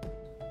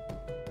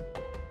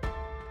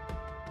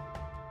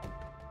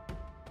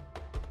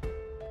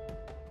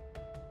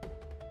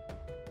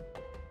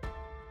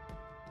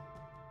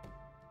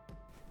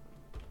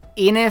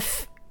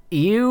 Enif,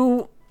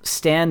 you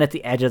stand at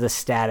the edge of the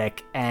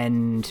static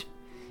and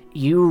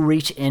you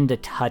reach in to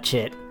touch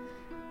it,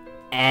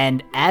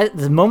 and at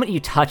the moment you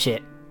touch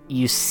it,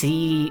 you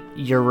see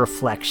your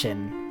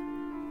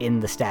reflection in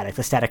the static.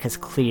 The static has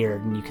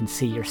cleared and you can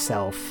see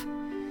yourself,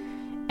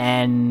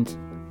 and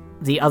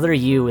the other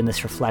you in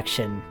this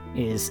reflection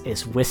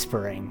is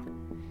whispering,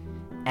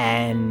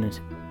 and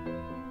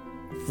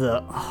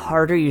the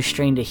harder you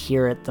strain to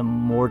hear it, the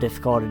more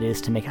difficult it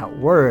is to make out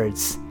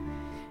words.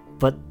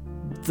 But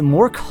the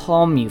more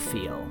calm you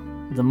feel,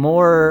 the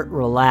more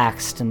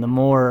relaxed and the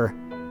more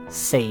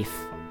safe,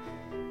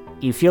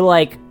 you feel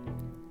like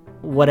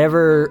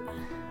whatever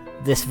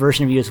this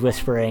version of you is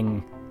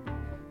whispering,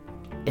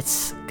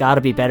 it's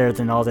gotta be better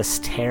than all this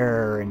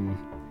terror and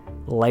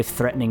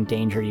life-threatening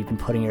danger you've been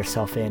putting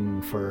yourself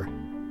in for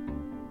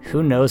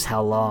who knows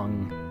how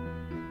long.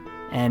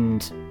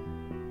 And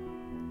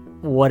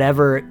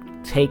whatever it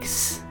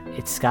takes,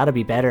 it's gotta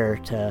be better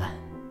to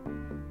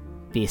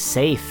be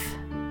safe,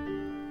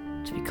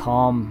 to be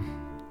calm,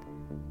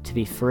 to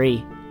be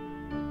free.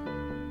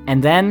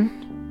 And then,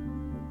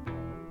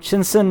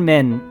 Shinsun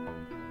Min,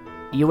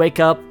 you wake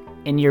up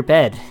in your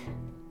bed.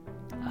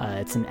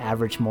 It's an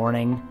average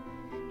morning.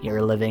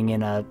 You're living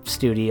in a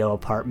studio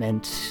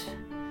apartment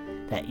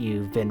that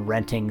you've been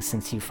renting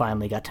since you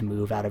finally got to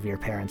move out of your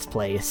parents'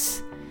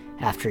 place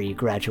after you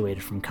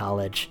graduated from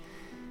college.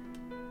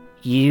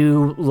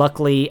 You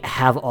luckily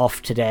have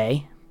off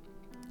today.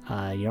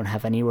 You don't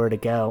have anywhere to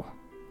go,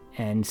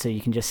 and so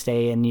you can just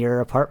stay in your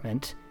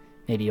apartment.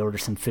 Maybe order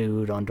some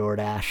food on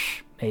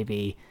DoorDash.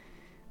 Maybe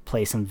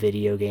play some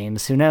video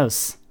games. Who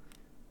knows?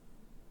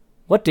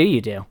 What do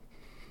you do?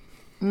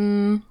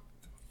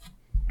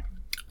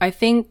 I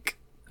think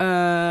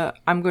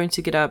I'm going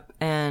to get up,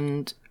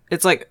 and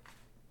it's like,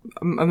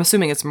 I'm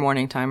assuming it's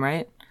morning time,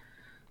 right?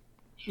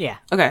 Yeah.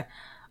 Okay.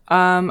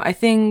 I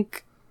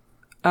think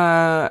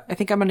I'm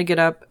gonna get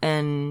up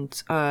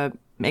and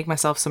make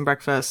myself some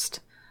breakfast,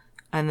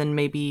 and then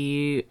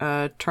maybe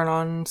turn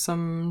on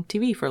some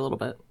TV for a little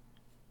bit.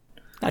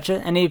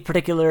 Gotcha. Any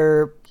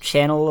particular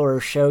channel or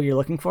show you're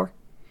looking for?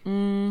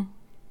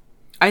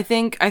 I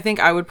think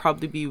I would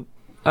probably be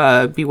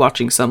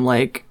watching some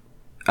like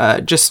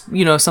just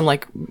some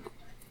like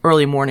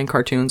early morning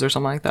cartoons or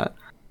something like that.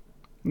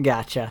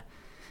 Gotcha.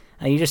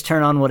 You just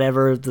turn on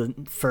whatever the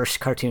first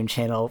cartoon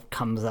channel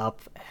comes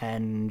up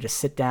and just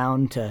sit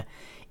down to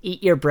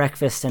eat your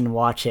breakfast and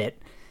watch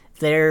it.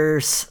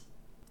 There's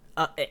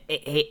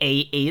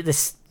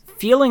this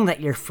feeling that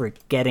you're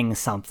forgetting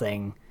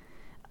something,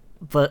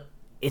 but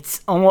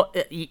it's almost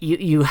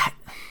you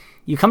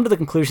come to the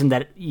conclusion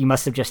that you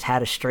must have just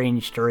had a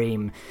strange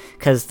dream,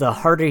 because the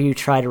harder you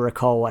try to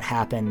recall what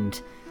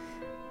happened,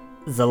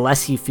 the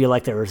less you feel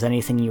like there was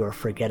anything you were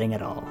forgetting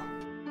at all.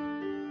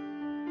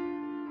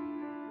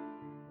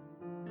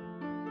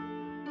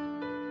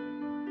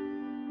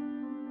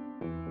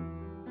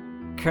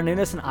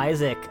 Carnunos and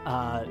Isaac,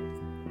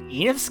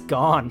 Enif's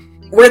gone.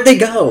 Where'd they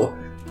go?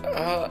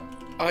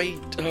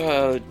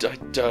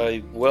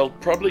 Well,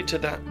 probably to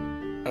that,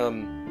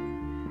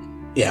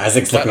 Yeah,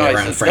 Isaac's that looking around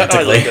island,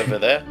 frantically. that island over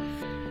there.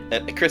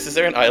 And Chris, is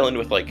there an island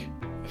with, like,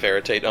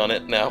 Veritate on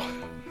it now?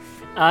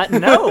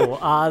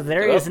 No,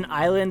 there is an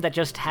island that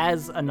just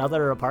has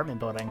another apartment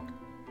building.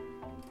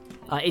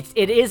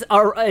 It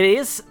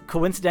is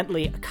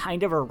coincidentally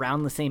kind of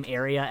around the same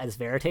area as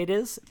Veritate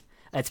is.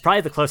 It's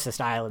probably the closest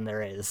island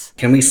there is.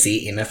 Can we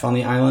see Enif on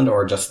the island,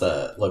 or just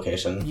the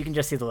location? You can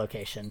just see the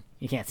location.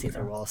 You can't see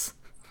their walls.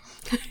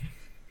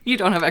 You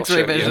don't have X-ray sure,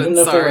 yeah. vision. Even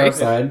if they're Sorry.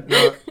 outside.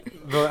 No,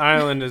 the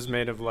island is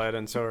made of lead,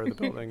 and so are the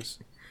buildings.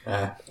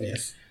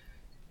 Yes.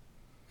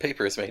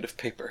 Paper is made of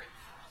paper.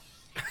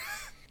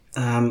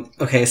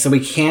 Okay, so we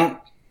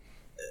can't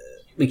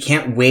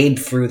wade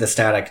through the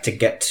static to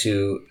get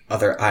to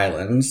other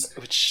islands.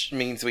 Which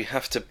means we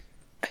have to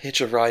hitch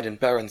a ride in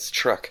Baron's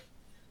truck.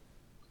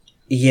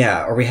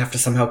 Yeah, or we have to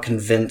somehow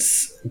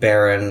convince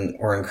Baron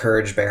or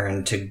encourage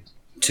Baron to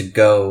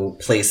go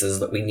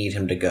places that we need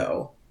him to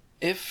go.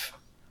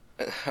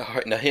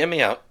 Alright, now hear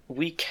me out.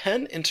 We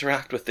can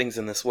interact with things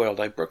in this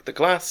world. I broke the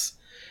glass.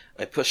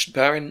 I pushed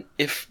Baron.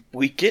 If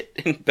we get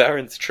in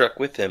Baron's truck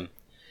with him,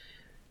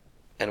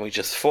 and we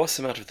just force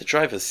him out of the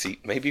driver's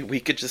seat, maybe we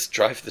could just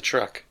drive the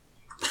truck.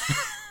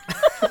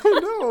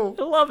 Oh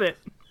I love it.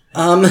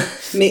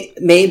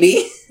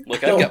 Maybe.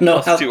 Look, I I've don't got know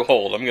 +2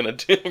 hold. I'm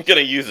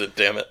gonna use it,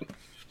 damn it.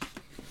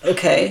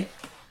 Okay.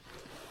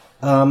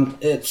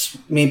 It's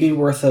maybe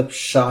worth a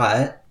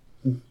shot.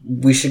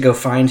 We should go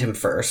find him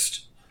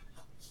first.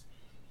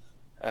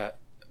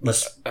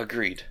 Let's.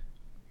 Agreed.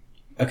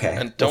 Okay.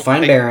 And We'll don't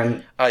find pay-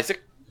 Baron.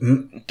 Isaac,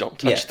 don't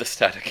touch Yeah. the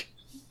static.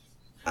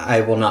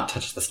 I will not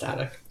touch the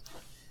static.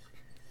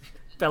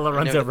 Bella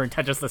runs know over and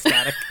touches the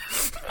static.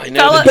 I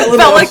know Bella, that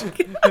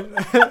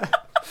Bella,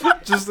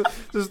 just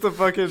the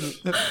fucking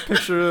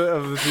picture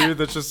of the dude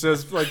that just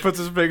says, like, puts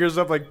his fingers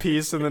up like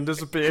peace and then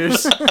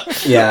disappears.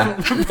 Yeah.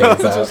 fades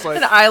Just out. like,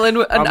 an island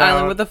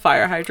out. with a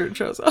fire hydrant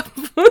shows up.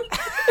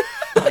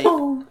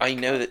 I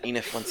know that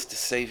Enif wants to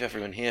save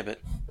everyone here, but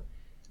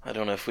I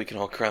don't know if we can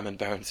all cram in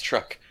Baron's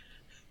truck.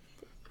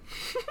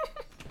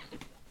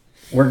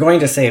 We're going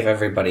to save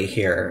everybody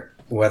here,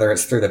 whether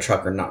it's through the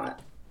truck or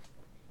not.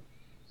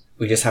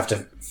 We just have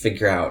to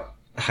figure out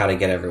how to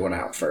get everyone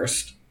out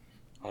first.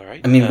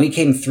 Alright. I mean, we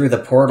came through the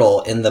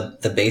portal in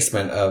the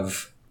basement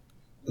of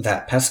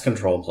that pest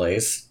control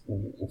place.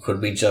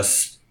 Could we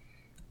just...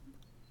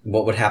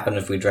 What would happen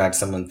if we dragged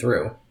someone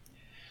through?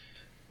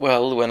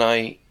 Well, when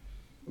I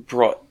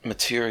brought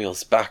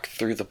materials back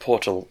through the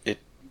portal.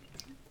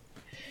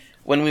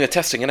 When we were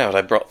testing it out,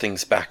 I brought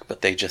things back,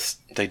 but they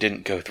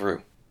didn't go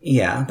through.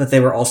 Yeah, but they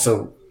were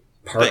also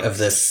part Things. of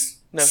this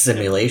No,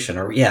 simulation,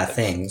 or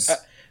things.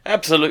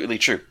 Absolutely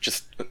true.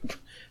 Just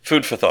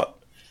food for thought.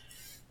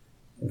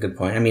 Good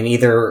point. I mean,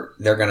 either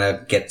they're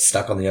gonna get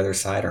stuck on the other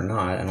side or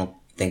not. I don't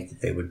think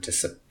that they would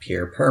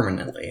disappear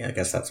permanently. I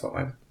guess that's what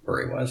my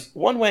worry was.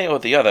 One way or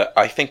the other,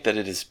 I think that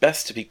it is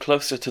best to be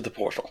closer to the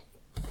portal.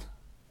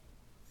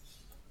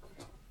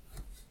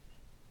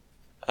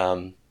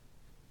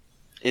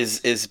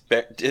 Is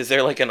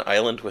there like an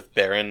island with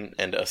Baron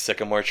and a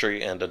sycamore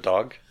tree and a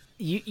dog?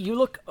 You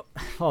look,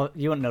 well,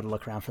 you wouldn't know to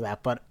look around for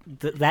that, but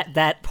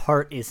that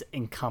part is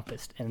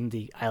encompassed in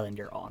the island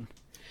you're on.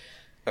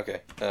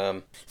 Okay.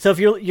 So if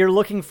you're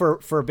looking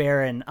for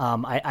Baron,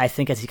 I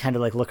think as you kind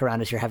of like look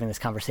around as you're having this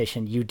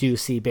conversation, you do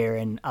see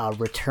Baron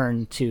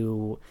return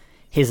to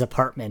his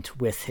apartment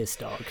with his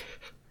dog.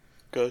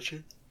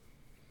 Gotcha.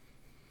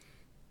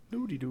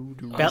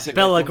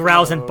 Bella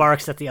growls and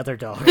barks at the other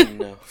dog.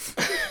 No.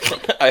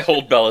 I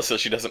hold Bella so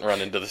she doesn't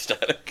run into the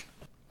static.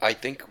 I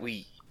think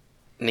we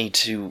need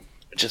to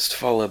just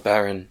follow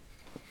Baron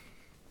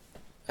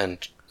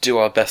and do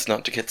our best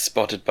not to get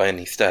spotted by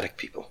any static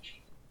people.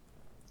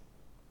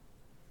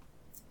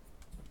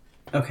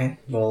 Okay,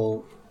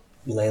 we'll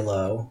lay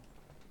low.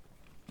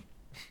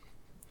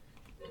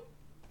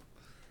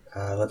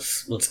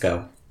 Let's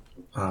go.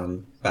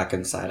 Back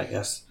inside, I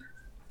guess.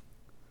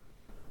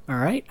 All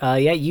right.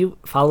 You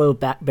follow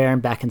Baron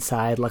back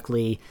inside.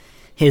 Luckily,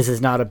 his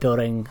is not a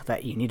building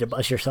that you need to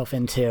buzz yourself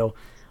into.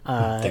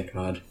 Thank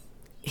God.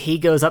 He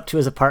goes up to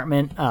his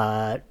apartment,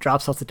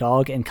 drops off the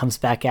dog, and comes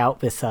back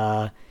out with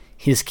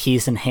his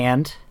keys in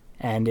hand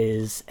and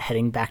is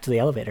heading back to the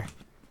elevator.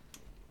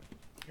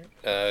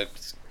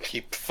 Just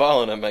keep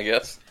following him, I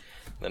guess.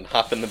 Then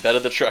hop in the bed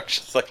of the truck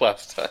just like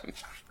last time.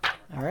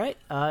 All right.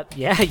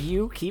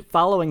 You keep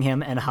following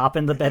him and hop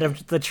in the bed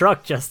of the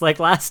truck just like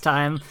last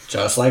time.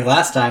 Just like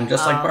last time,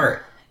 just like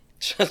Bart.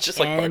 just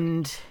like Bart.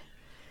 And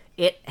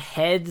it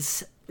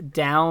heads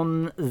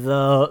down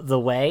the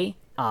way,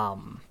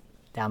 down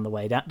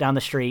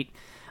the street,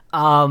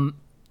 and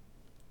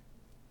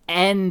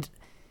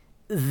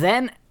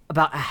then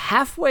about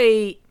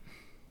halfway.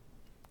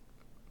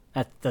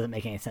 That doesn't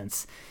make any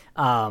sense,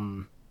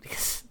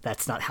 because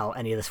that's not how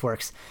any of this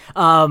works.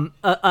 A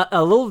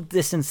little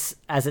distance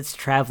as it's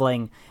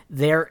traveling,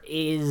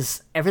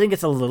 everything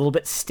gets a little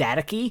bit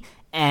staticky.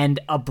 And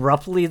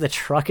abruptly, the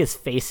truck is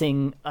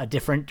facing a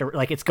different,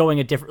 it's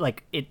going a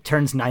different, it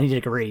turns 90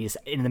 degrees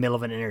in the middle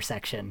of an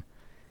intersection,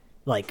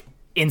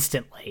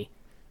 instantly.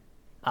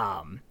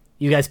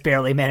 You guys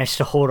barely managed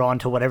to hold on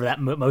to whatever that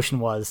motion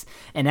was,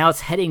 and now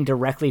it's heading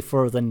directly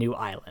for the new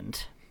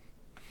island.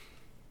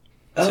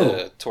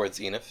 Towards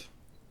Enif.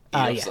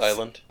 Enif's yes.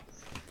 island.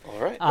 All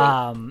right.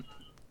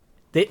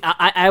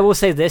 I will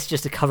say this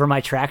just to cover my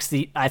tracks.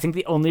 I think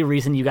the only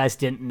reason you guys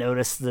didn't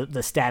notice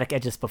the static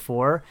edges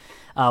before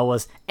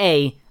was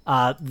the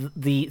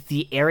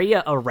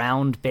area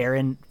around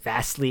Baron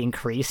vastly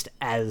increased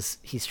as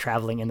he's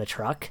traveling in the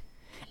truck,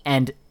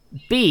 and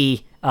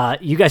B,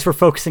 you guys were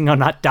focusing on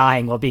not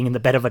dying while being in the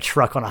bed of a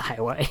truck on a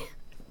highway.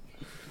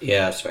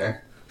 Yeah, that's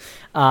fair.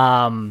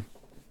 In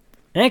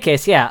any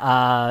case,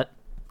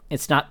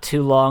 it's not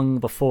too long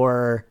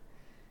before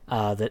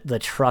the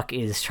truck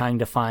is trying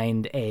to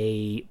find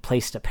a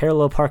place to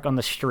parallel park on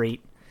the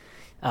street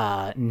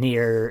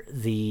near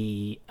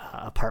the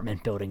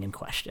apartment building in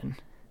question.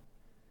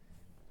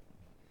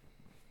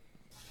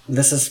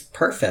 This is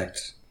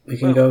perfect. We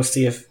can go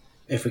see if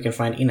we can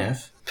find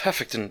Enif.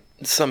 Perfect in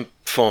some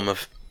form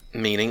of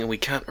meaning. We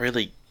can't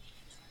really...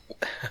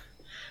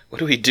 What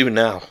do we do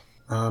now?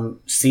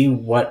 See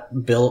what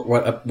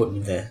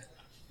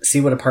see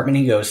what apartment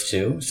he goes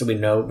to, so we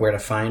know where to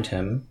find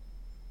him.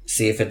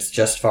 See if it's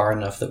just far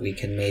enough that we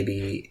can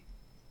maybe,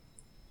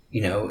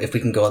 if we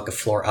can go a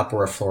floor up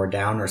or a floor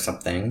down or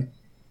something,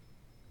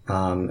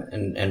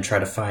 and try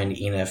to find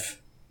Enif.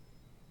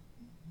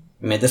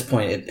 I mean, at this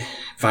point,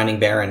 finding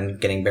Baron,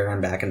 getting Baron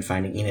back, and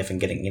finding Enif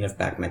and getting Enif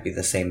back might be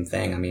the same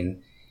thing. I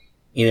mean,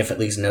 Enif at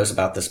least knows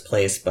about this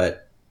place,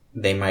 but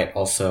they might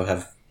also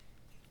have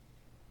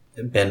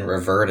been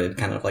reverted,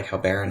 kind of like how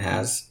Baron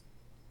has.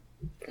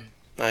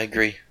 I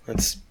agree.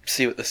 Let's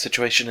see what the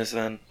situation is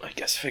then. I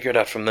guess figure it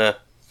out from there.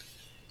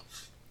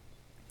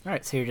 All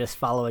right, so you're just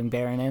following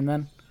Baron in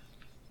then?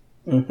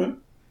 Mm-hmm.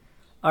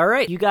 All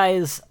right, you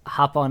guys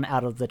hop on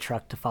out of the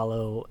truck to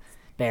follow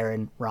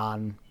Baron,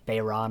 Bayron.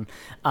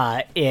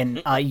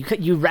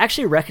 You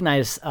actually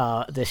recognize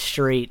this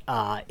street.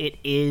 It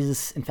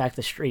is, in fact,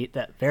 the street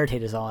that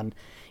Veritate is on.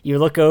 You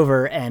look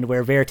over, and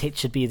where Veritate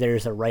should be,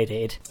 there's a Rite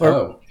Aid.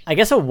 Or, I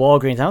guess a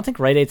Walgreens. I don't think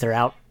Rite Aids are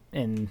out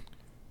in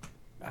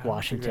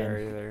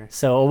Washington.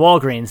 So a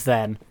Walgreens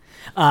then.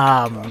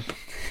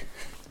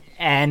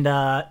 And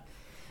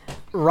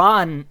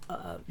Ron,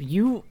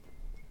 you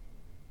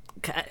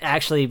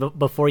actually,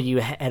 before you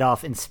head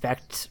off,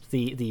 inspect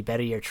the bed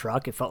of your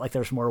truck. It felt like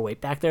there was more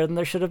weight back there than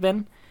there should have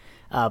been.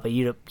 but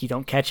you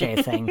don't catch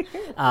anything.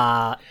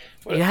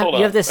 Wait, You hold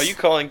on. have this. Are you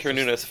calling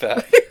Carnunos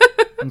fat?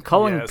 I'm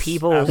calling Yes,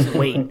 people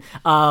absolutely. weight.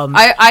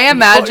 I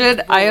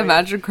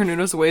imagine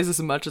Carnunos weighs as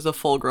much as a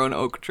full-grown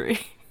oak tree.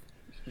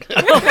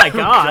 Oh my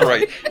god!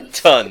 Right,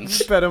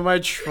 tons. Bet my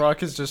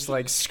truck is just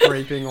like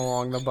scraping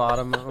along the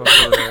bottom of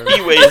the road.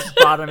 He weighs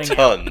Bottoming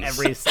tons. out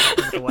every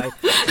second of the way.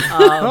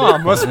 Oh,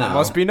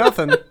 must be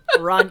nothing.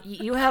 Ron,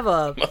 you have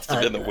Must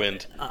have been the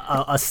wind.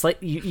 a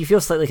slight. You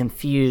feel slightly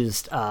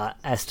confused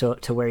as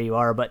to where you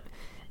are, but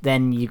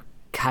then you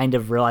kind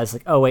of realize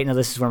like, oh wait, no,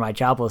 this is where my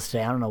job was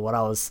today. I don't know what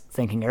I was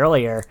thinking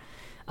earlier.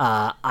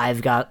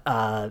 I've got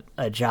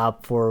a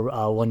job for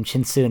one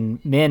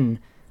Shinsun Min.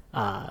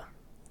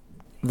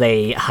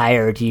 They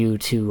hired you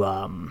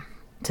to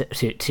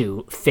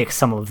fix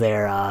some of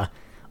their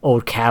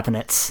old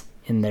cabinets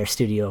in their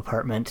studio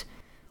apartment,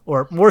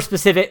 or more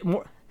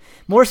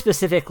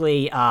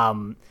specifically,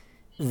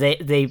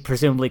 they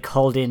presumably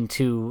called in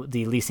to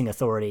the leasing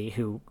authority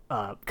who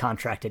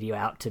contracted you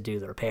out to do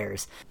the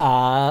repairs.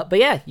 But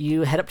yeah,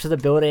 you head up to the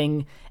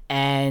building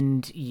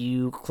and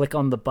you click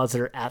on the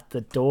buzzer at the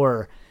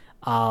door.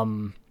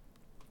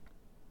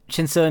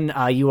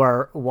 Shinsun, you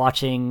are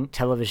watching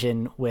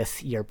television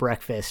with your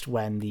breakfast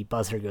when the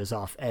buzzer goes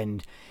off,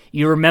 and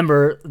you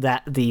remember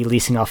that the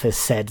leasing office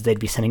said they'd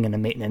be sending in a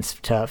maintenance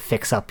to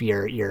fix up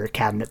your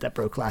cabinet that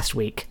broke last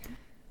week.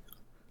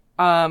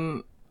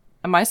 Am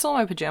I still in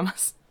my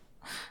pajamas?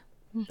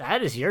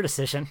 That is your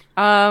decision.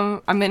 I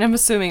mean, I'm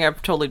assuming I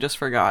totally just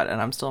forgot, and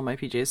I'm still in my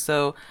PJs.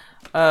 So,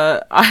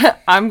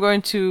 I'm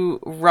going to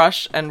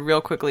rush and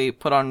real quickly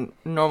put on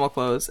normal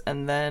clothes,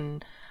 and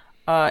then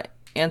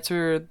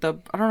answer the.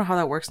 I don't know how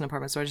that works in an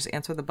apartment, so I just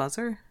answer the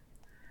buzzer.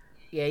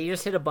 Yeah, you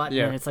just hit a button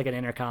Yeah. and it's like an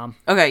intercom.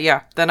 Okay,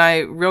 yeah. Then I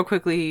real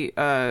quickly.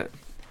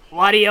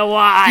 What do you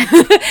want?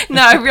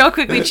 No, I real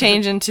quickly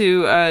change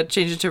into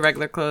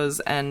regular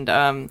clothes and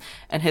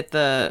hit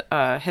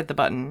the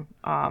button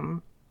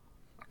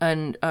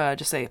and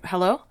just say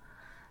hello.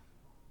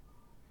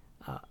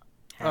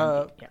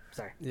 Yeah,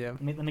 sorry. Yeah.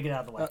 Let me get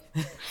out of the way.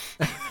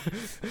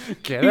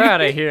 Get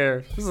out of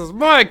here. This is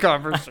my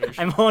conversation.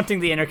 I'm haunting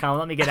the intercom.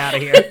 Let me get out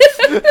of here.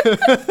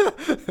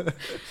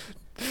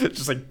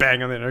 Just like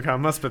bang on the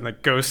intercom. Must have been the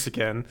ghost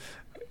again.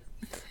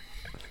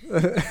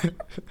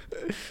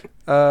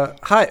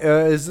 Hi,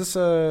 is this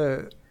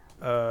I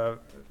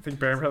think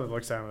Baron probably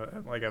looks down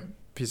at like a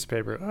piece of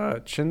paper.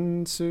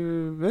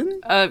 Shinsu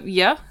Min?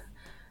 Yeah.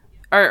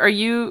 Are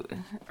you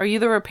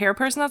the repair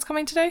person that's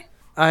coming today?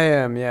 I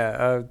am,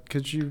 yeah.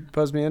 Could you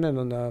buzz me in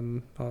and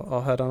then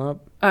I'll head on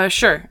up?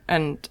 Sure.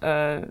 And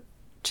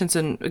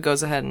Shinsun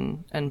goes ahead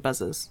and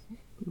buzzes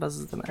them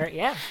in. All right,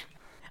 yeah.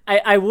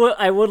 I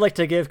would like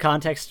to give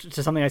context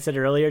to something I said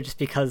earlier, just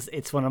because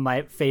it's one of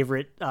my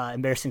favorite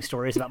embarrassing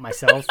stories about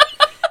myself.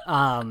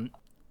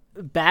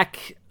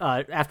 Back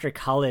after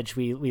college,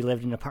 we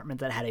lived in an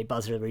apartment that had a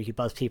buzzer where you could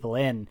buzz people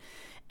in,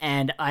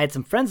 and I had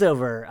some friends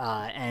over,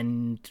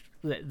 and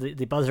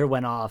the buzzer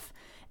went off,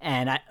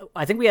 and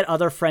I think we had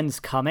other friends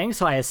coming,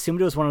 so I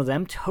assumed it was one of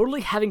them, totally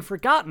having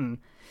forgotten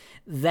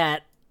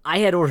that I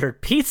had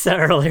ordered pizza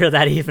earlier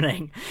that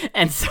evening,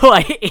 and so I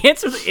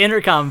answered the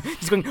intercom,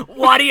 just going,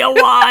 "What do you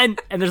want?"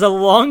 And there's a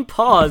long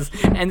pause,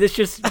 and this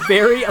just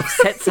very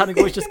upset-sounding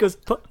voice just goes,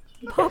 "Papa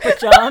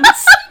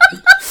John's."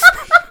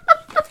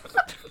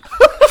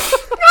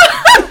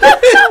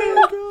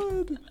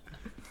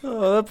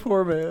 Oh, that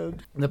poor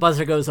man. The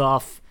buzzer goes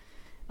off,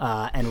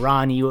 and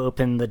Ron, you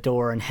open the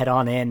door and head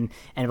on in,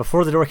 and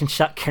before the door can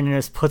shut,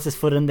 Carnunos puts his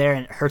foot in there,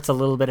 and it hurts a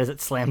little bit as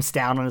it slams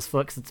down on his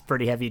foot, because it's a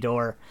pretty heavy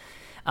door.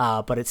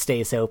 But it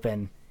stays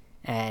open,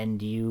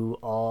 and you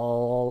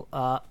all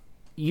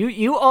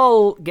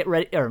get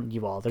ready, or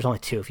you all, there's only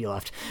two of you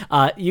left.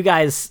 You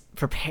guys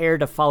prepare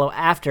to follow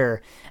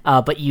after,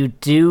 but you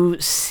do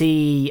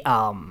see,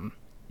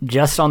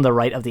 just on the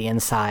right of the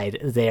inside,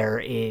 there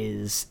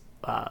is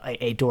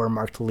a door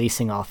marked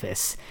leasing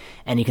office,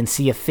 and you can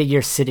see a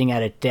figure sitting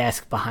at a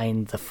desk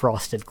behind the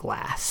frosted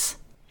glass.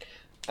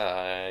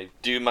 I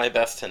do my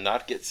best to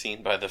not get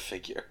seen by the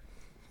figure.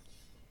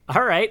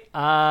 All right,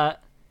 yeah,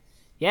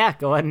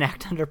 go ahead and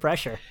act under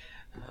pressure.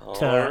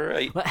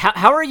 Alright.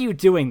 How are you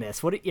doing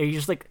this? What are you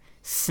just like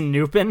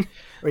snooping?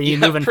 Or are you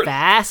moving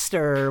fast?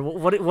 Or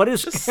what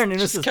is Carnunos'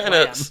 Just kind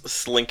plan? of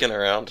slinking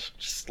around.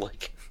 Just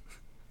like...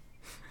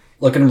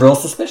 Looking real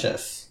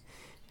suspicious.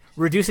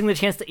 Reducing the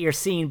chance that you're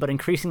seen, but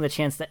increasing the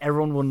chance that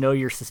everyone will know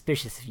you're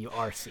suspicious if you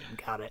are seen.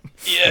 Got it.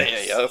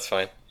 Yeah, that's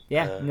fine.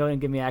 Yeah, go ahead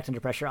and give me act under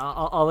pressure.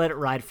 I'll let it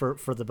ride for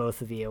the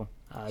both of you,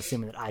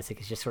 assuming that Isaac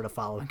is just sort of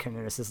following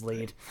Carnunos'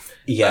 lead.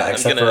 Yeah,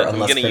 except for I'm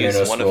unless gonna use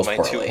Carnunos one of rolls my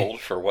poorly. 2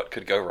 hold for what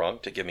could go wrong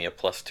to give me a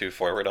 +2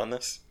 forward on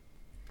this.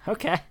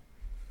 Okay. Yeah,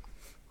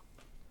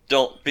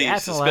 Don't be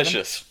that's an 11.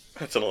 suspicious.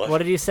 That's an 11. What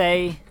did you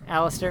say,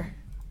 Alistair?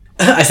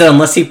 I said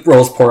unless he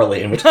rolls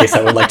poorly, in which case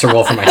I would like to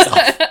roll for myself.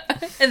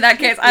 In that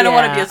case, I don't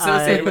want to be Yeah,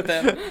 associated with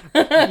him.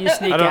 You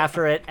sneak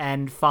after it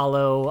and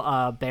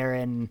follow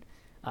Baron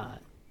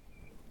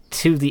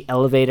to the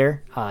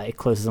elevator. It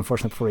closes,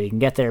 unfortunately, before you can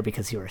get there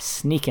because you are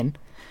sneaking.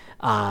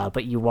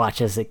 but you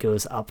watch as it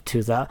goes up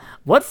to the...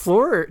 What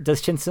floor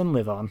does Chinsun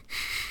live on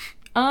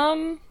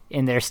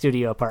in their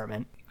studio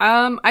apartment?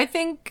 I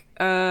think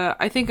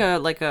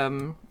like I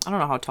don't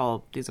know how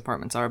tall these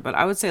apartments are, but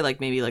I would say like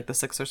maybe like the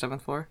 6th or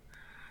 7th floor.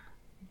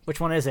 Which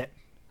one is it?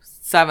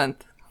 7th.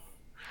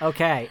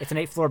 Okay, it's an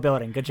 8th-floor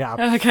building. Good job.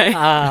 Okay.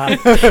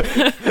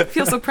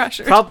 Feel so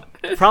pressured.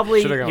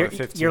 Probably Should've gone with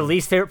 15. your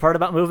least favorite part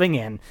about moving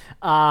in.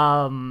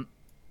 In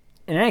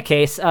any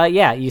case,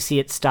 yeah, you see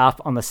it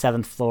stop on the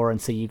 7th floor, and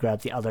so you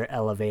grab the other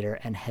elevator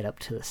and head up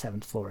to the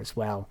 7th floor as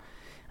well.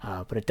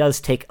 But it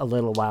does take a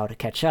little while to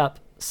catch up.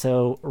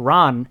 So,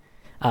 Ron,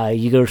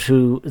 you go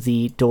to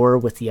the door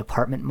with the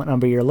apartment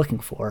number you're looking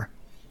for.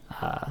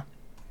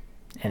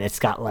 And it's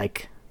got,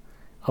 like,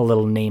 a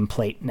little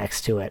nameplate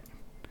next to it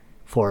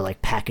for,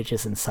 like,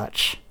 packages and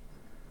such.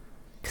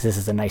 Because this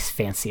is a nice,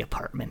 fancy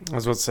apartment. I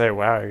was about to say,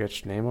 wow, you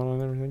got your name on it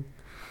and everything.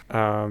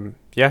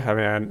 Yeah, I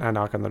mean, I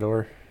knock on the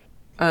door.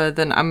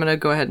 Then I'm gonna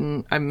go ahead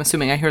and I'm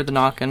assuming I hear the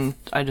knock and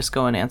I just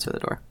go and answer the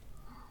door.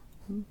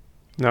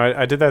 No,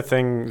 I did that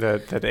thing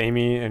that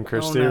Amy and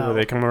Chris do, where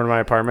they come over to my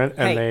apartment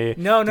and they...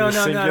 No. do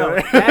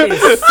singular- That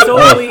is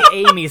solely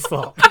Amy's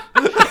fault.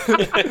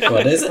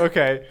 What is it?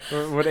 Okay,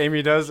 what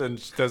Amy does, and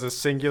she does a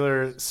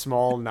singular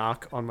small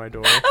knock on my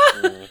door.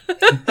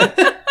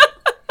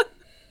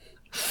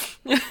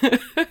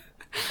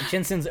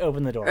 Chinsun's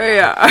open the door.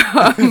 Yeah,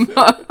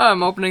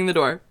 I'm opening the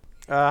door.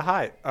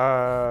 Hi,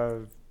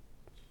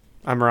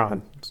 I'm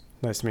Ron.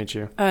 Nice to meet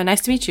you.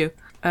 Nice to meet you.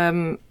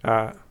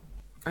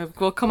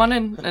 Well, come on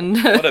in. And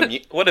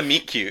What a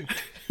meet cute.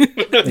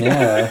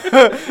 Yeah.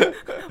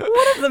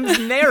 One of them's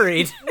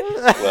married.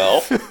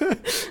 Well,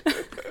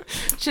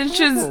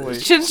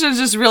 Chinchin's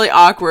just really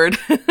awkward.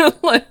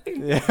 Like,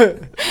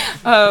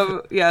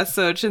 Yeah.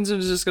 So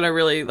Chinchin's just gonna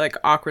really like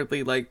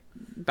awkwardly like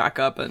back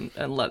up and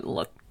let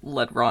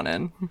Ron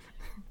in.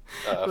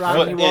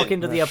 Ron, you walk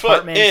into the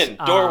apartment. Foot in,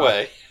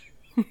 doorway.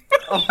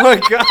 Oh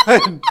my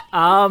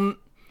god.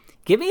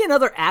 Give me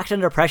another act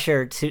under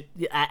pressure to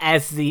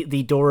as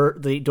the door to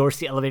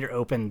the elevator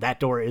open. That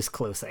door is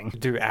closing.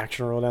 Do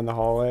action roll down the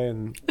hallway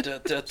and...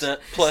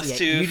 Plus Yeah,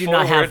 2 you do forward.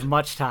 not have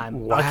much time.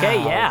 Wow. Okay,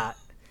 yeah.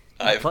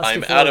 Plus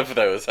I'm 2 out forward. of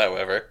those,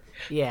 however.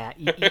 Yeah,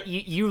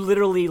 you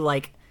literally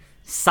like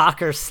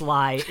soccer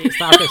slide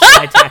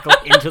tackle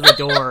into the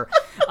door.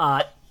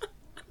 At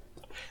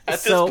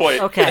So,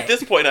 At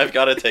this point, I've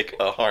got to take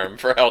a harm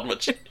for how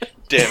much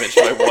damage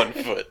my 1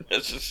 foot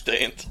has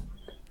sustained.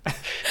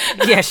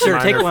 Yeah, sure,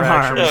 take Minor one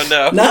fracture. harm.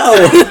 Oh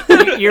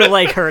no! No. Your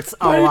leg hurts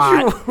a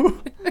lot.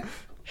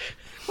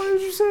 Why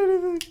did you say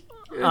anything?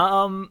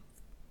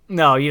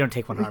 No, you don't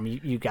take one harm.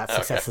 You got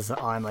successes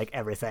on like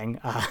everything.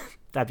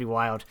 That'd be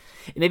wild.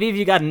 Maybe if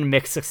you got a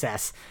mixed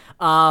success,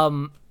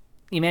 you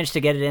managed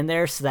to get it in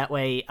there, so that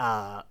way,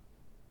 I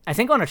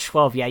think on a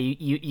 12, yeah,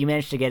 you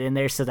managed to get in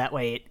there, so that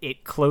way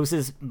it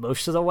closes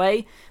most of the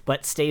way,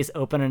 but stays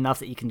open enough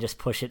that you can just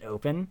push it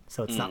open,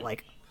 so it's not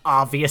like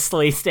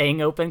obviously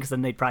staying open, because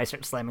then they'd probably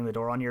start slamming the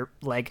door on your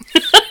leg,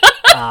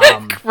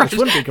 which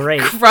wouldn't be great.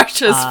 Crush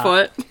his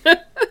foot.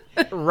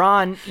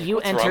 Ron,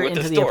 you wrong enter with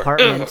into this the door?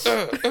 apartment,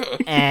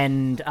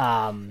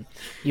 and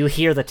you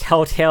hear the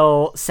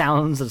telltale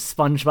sounds of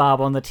SpongeBob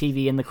on the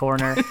TV in the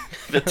corner.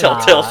 The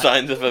telltale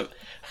signs of a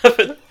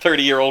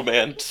 30-year-old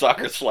man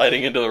soccer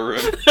sliding into the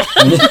room.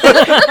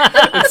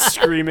 It's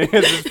screaming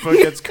as his foot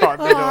gets caught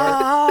in the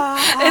door.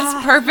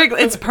 It's perfect.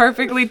 It's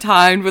perfectly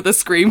timed with a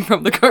scream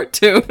from the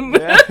cartoon.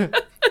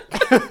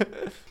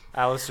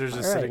 Alistair's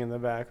just All right. sitting in the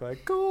back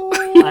like, go.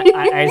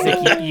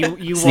 Isaac,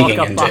 you walk Sneaking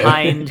up into.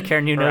 behind Or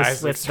Carnunos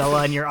Isaac's- with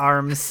Bella in your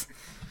arms,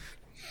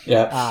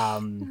 Yeah.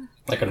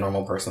 Like a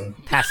normal person.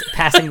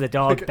 passing the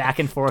dog back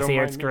and forth Don't here.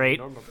 mind It's me, great.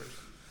 normal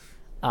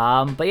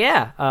person. But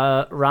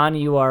yeah, Ron,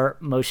 you are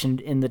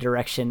motioned in the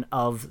direction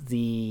of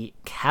the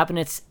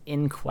cabinets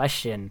in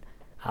question.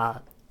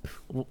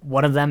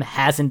 One of them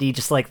has indeed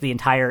just like the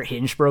entire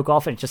hinge broke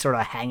off and it's just sort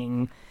of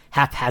hanging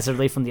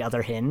haphazardly from the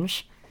other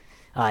hinge.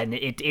 And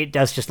it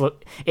does just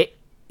look...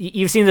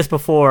 You've seen this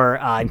before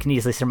and can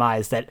easily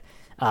surmise that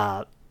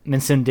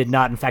Minsun did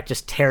not, in fact,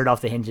 just tear it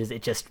off the hinges.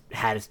 It just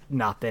has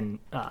not been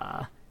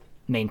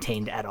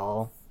maintained at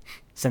all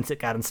since it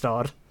got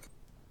installed.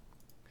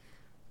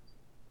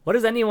 What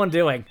is anyone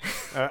doing?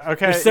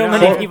 Okay. There's so no,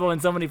 many people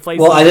in so many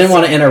places. Well, I didn't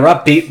want to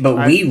interrupt,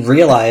 but we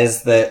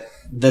realized that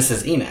this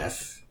is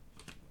Enif.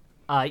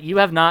 You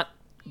have not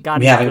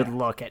gotten We a haven't- good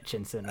look at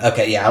Chinsun.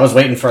 Okay, yeah, I was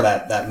waiting for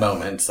that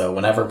moment, so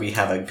whenever we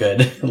have a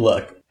good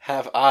look.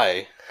 Have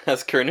I,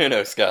 as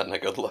Kernunos, gotten a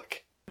good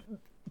look?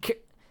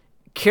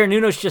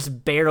 Kiernunos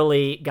just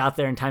barely got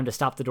there in time to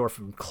stop the door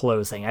from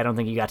closing. I don't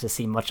think you got to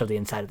see much of the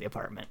inside of the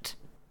apartment.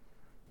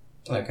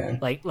 Okay.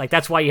 Like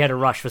that's why you had to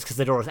rush, was because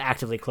the door was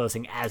actively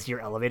closing as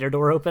your elevator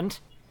door opened.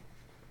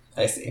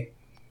 I see.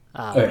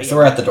 But Okay, so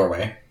yeah. we're at the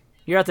doorway.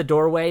 You're at the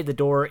doorway. The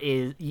door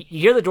is... You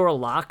hear the door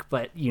lock,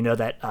 but you know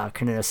that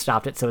Kiernunos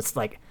stopped it, so it's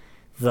like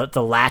the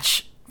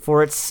latch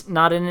for it's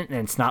not in it, and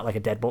it's not like a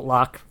deadbolt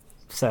lock.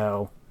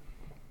 So...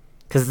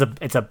 Because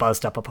it's a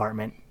buzzed-up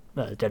apartment.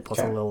 Deadbolt's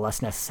Okay. a little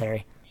less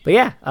necessary. But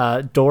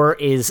yeah, door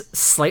is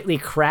slightly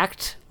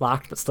cracked,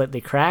 locked but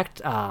slightly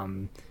cracked.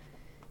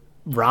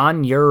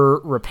 Ron, you're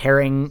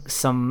repairing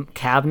some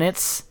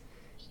cabinets.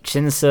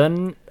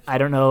 Shinsun, I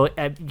don't know,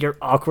 you're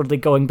awkwardly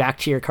going back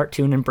to your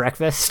cartoon and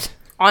breakfast.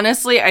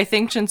 Honestly, I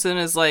think Shinsun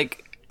is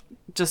like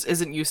just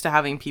isn't used to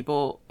having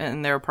people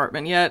in their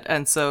apartment yet,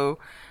 and so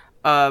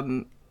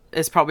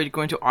is probably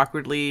going to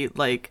awkwardly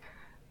like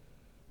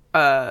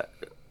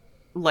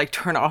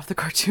turn off the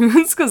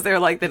cartoons because they're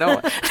like they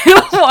don't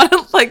want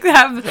to like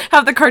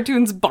have the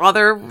cartoons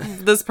bother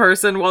this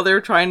person while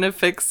they're trying to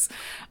fix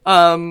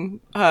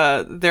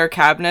their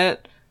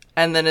cabinet,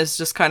 and then is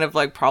just kind of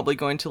like probably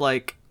going to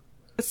like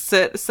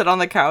sit on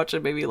the couch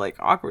and maybe like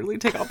awkwardly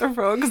take out their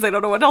phone because they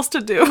don't know what else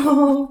to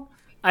do.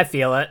 I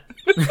feel it.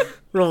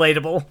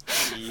 Relatable.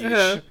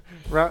 Yeesh.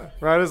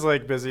 Rod is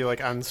like busy like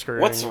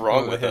unscrewing. What's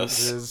wrong all the with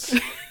us?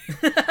 hinges.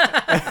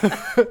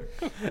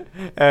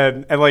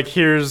 and like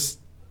here's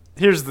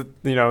the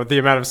the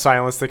amount of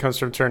silence that comes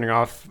from turning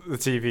off the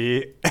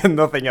TV and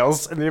nothing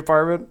else in the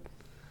apartment.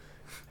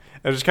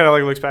 And just kind of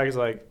like looks back, is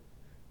like,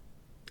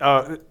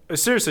 "Oh,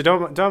 seriously,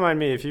 don't mind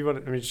me. If you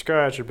want, I mean, just go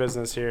about your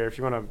business here. If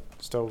you want to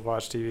still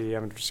watch TV,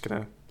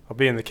 I'll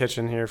be in the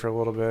kitchen here for a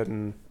little bit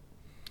and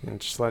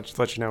just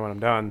let you know when I'm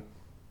done."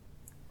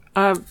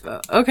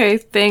 Okay,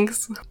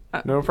 thanks.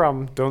 No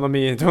problem. Don't let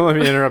me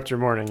interrupt your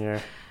morning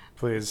here,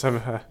 please.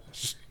 I'm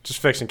just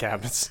fixing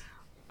cabinets.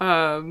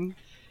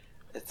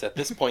 It's at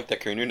this point that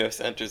Carnunos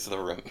enters the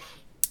room.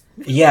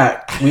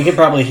 Yeah, we could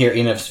probably hear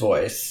Enif's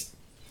voice.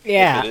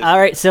 Yeah, all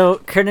right, so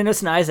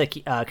Carnunos and Isaac,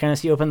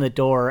 Carnunos, you open the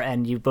door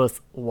and you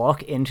both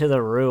walk into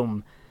the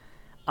room.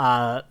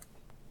 Shinsun,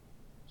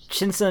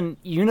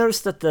 you notice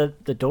that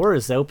the door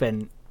is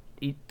open.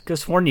 You could have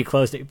sworn you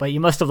closed it, but you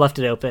must have left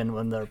it open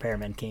when the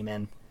repairman came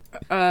in.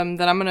 Then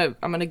I'm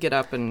gonna get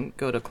up and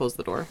go to close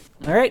the door.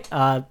 All right,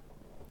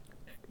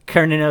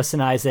 Carnunos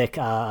and Isaac,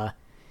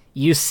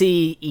 you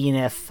see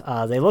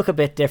Enif. They look a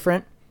bit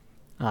different.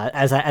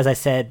 As I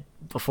said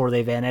before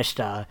they vanished,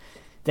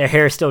 their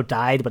hair is still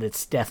dyed, but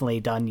it's definitely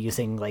done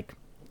using like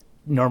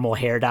normal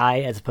hair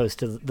dye as opposed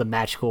to the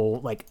magical,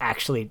 like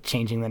actually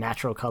changing the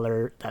natural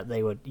color that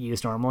they would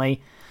use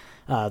normally.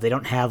 They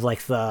don't have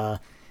like the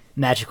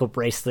magical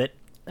bracelet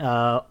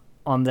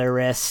on their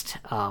wrist.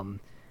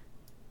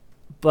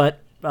 But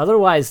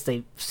otherwise,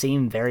 they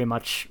seem very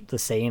much the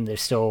same. They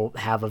still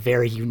have a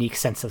very unique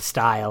sense of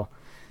style.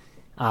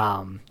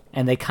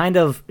 And they kind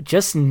of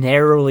just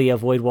narrowly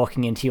avoid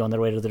walking into you on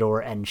their way to the door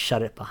and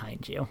shut it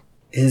behind you.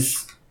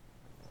 Is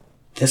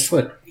this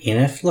what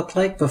Enif looked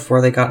like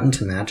before they got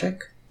into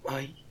magic?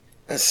 I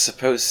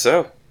suppose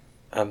so.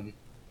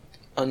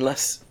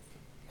 Unless...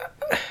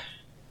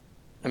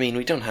 I mean,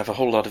 we don't have a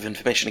whole lot of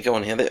information to go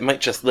on here. It might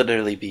just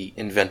literally be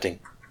inventing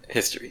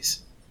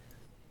histories.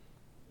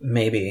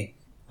 Maybe.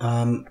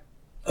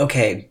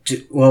 Okay.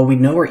 Well, we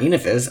know where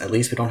Enif is. At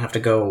least we don't have to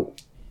go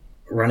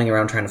running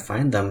around trying to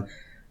find them.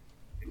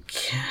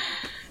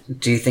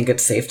 Do you think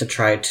it's safe to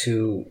try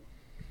to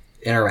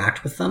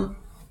interact with them?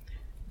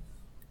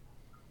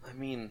 I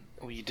mean,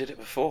 we did it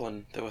before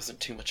and there wasn't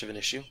too much of an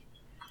issue.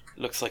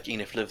 Looks like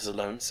Enif lives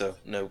alone, so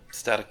no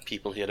static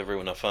people here to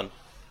ruin our fun.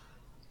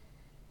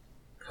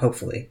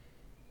 Hopefully.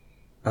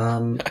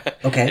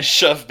 Okay.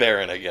 Shove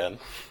Baron again.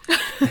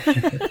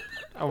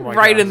 Oh my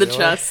Right God, in the really?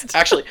 chest.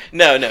 Actually,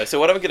 no. So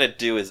what I'm gonna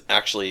do is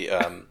actually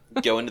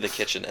go into the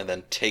kitchen and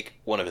then take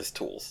one of his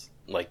tools.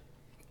 Like,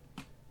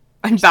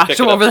 And bash pick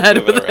him it up over the and head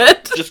move with it it.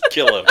 around. Just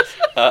kill him.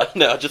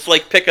 No, just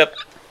like pick up,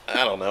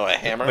 I don't know, a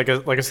hammer.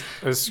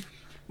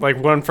 Like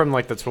one from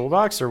like the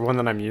toolbox or one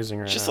that I'm using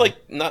right Just now.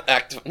 like not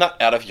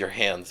out of your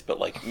hands, but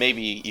like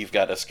maybe you've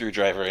got a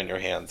screwdriver in your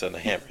hands and a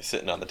hammer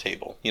sitting on the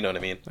table. You know what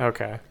I mean?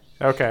 Okay.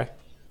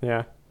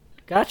 Yeah.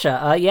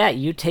 Gotcha. Yeah,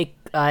 you take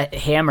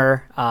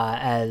Hammer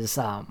as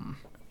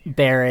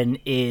Baron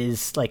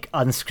is like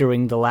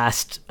unscrewing the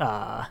last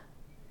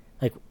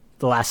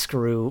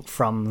screw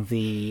from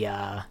the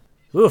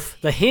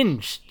the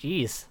hinge.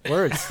 Jeez,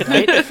 words,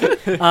 right?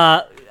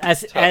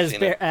 As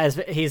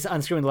he's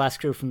unscrewing the last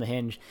screw from the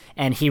hinge,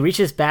 and he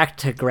reaches back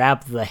to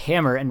grab the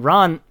hammer. And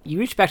Ron, you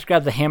reach back to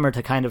grab the hammer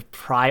to kind of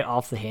pry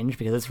off the hinge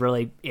because it's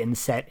really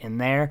inset in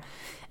there.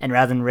 And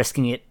rather than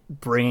risking it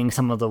bringing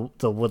some of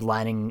the wood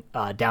lining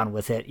down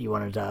with it, you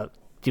wanted to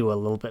do a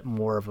little bit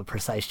more of a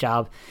precise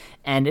job.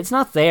 And it's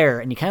not there,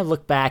 and you kind of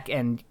look back,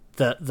 and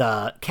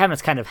the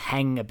cabinet's kind of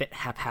hanging a bit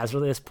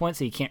haphazardly at this point,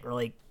 so you can't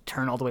really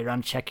turn all the way around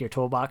and check your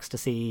toolbox to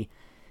see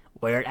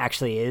where it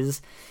actually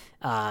is.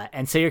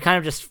 And so you're kind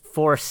of just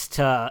forced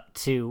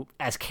to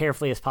as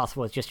carefully as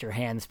possible with just your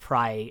hands,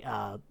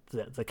 pry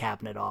the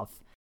cabinet off.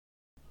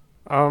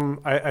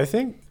 I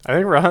think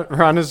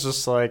Ron is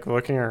just like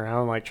looking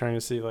around, like trying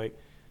to see like,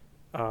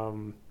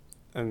 and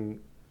kind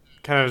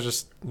of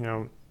just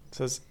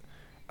says,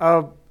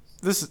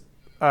 this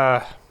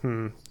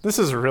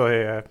is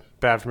really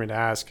bad for me to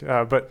ask,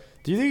 but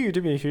do you think you could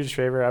do me a huge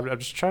favor? I'm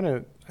just trying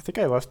to. I think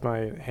I left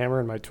my hammer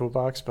in my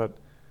toolbox, but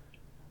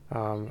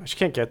I just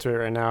can't get to it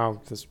right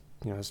now. This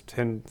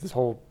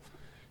whole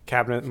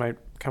cabinet might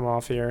come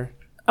off here.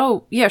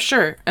 Oh, yeah,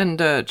 sure. And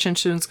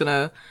Chinchun's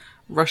gonna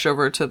rush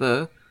over to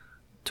the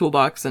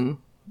toolbox and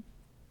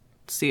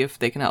see if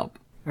they can help.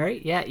 All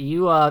right, yeah,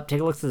 you take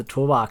a look through the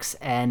toolbox,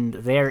 and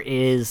there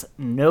is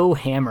no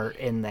hammer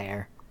in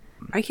there.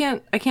 I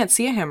can't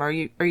see a hammer.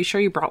 Are you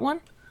sure you brought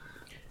one?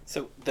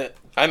 So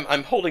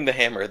I'm holding the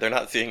hammer. They're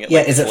not seeing it. Yeah,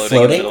 like, is it floating in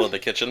floating? the middle of the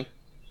kitchen.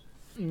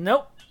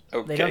 Nope.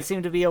 Okay. They don't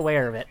seem to be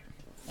aware of it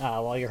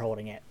while you're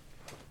holding it.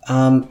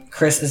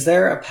 Chris, is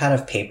there a pad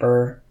of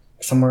paper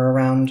somewhere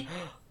around?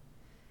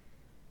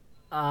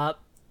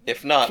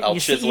 If not, I'll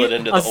chisel it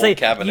into the I'll say, old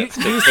cabinets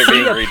you because they're see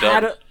being a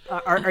redone.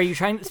 are you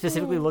trying to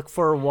specifically look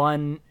for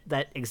one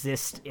that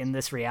exists in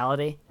this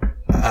reality?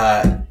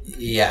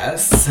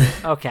 Yes.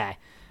 Okay.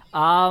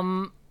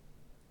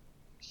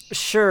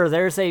 Sure,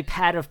 there's a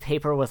pad of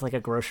paper with like a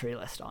grocery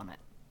list on it.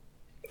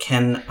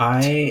 Can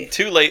I...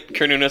 Too late.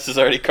 Carnunos is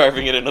already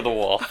carving it into the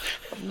wall.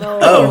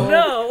 Oh.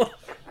 No!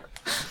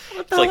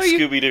 It's like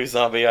Scooby-Doo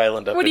Zombie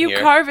Island up What are in you here.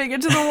 carving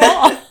into the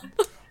wall?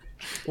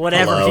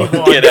 Whatever Hello. he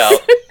wants. Get out.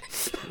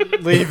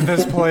 Leave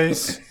this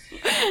place.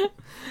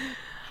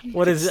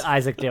 What is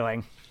Isaac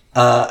doing?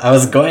 I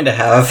was going to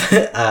have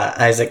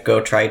Isaac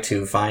go try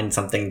to find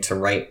something to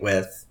write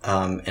with,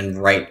 and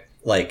write,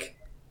 like,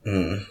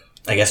 I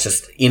guess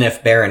just,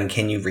 Enif Baron,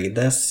 can you read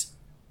this?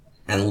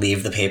 And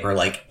leave the paper,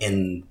 like,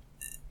 in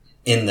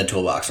the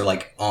toolbox, or,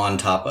 like, on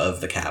top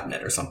of the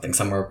cabinet or something,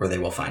 somewhere where they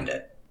will find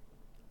it.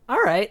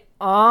 All right.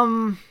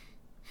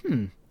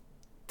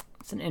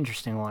 It's an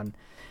interesting one.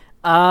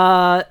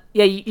 Yeah,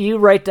 you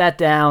write that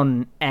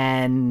down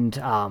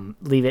and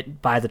leave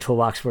it by the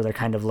toolbox where they're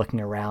kind of looking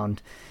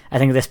around. I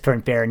think at this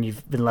point, Baron,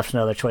 you've been left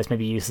no other choice.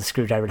 Maybe use the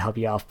screwdriver to help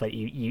you off, but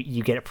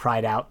you get it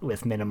pried out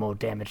with minimal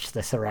damage to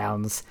the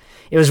surrounds.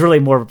 It was really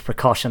more of a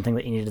precaution thing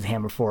that you needed the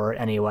hammer for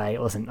anyway.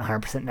 It wasn't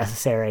 100%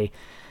 necessary.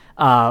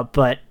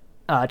 But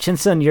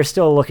Chinsun, you're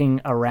still looking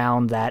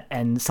around that,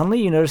 and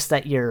suddenly you notice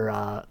that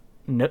your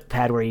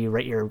notepad where you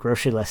write your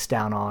grocery list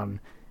down on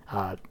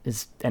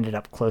is ended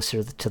up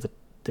closer to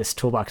this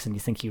toolbox than you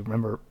think you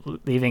remember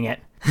leaving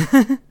it.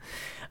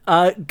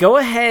 Go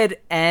ahead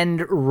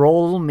and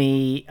roll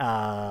me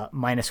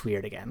minus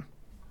weird again.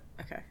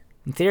 Okay.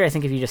 In theory, I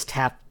think if you just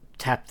tap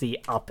the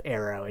up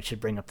arrow, it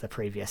should bring up the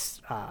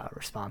previous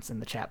response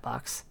in the chat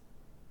box.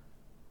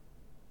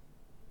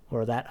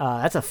 Or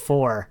that's a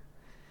 4.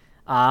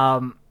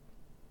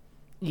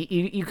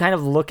 You kind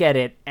of look at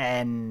it,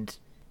 and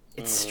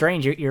it's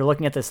strange. You're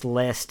looking at this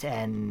list,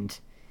 and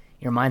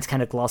your mind's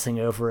kind of glossing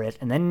over it,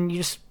 and then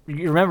you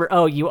remember,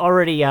 oh, you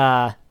already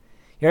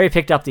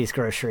picked up these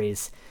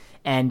groceries,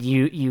 and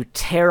you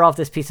tear off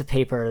this piece of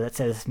paper that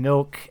says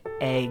milk,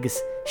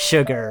 eggs,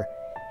 sugar.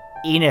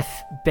 Enif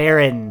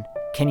Baron,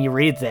 can you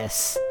read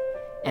this?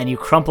 And you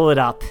crumple it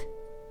up,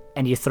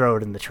 and you throw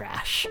it in the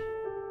trash.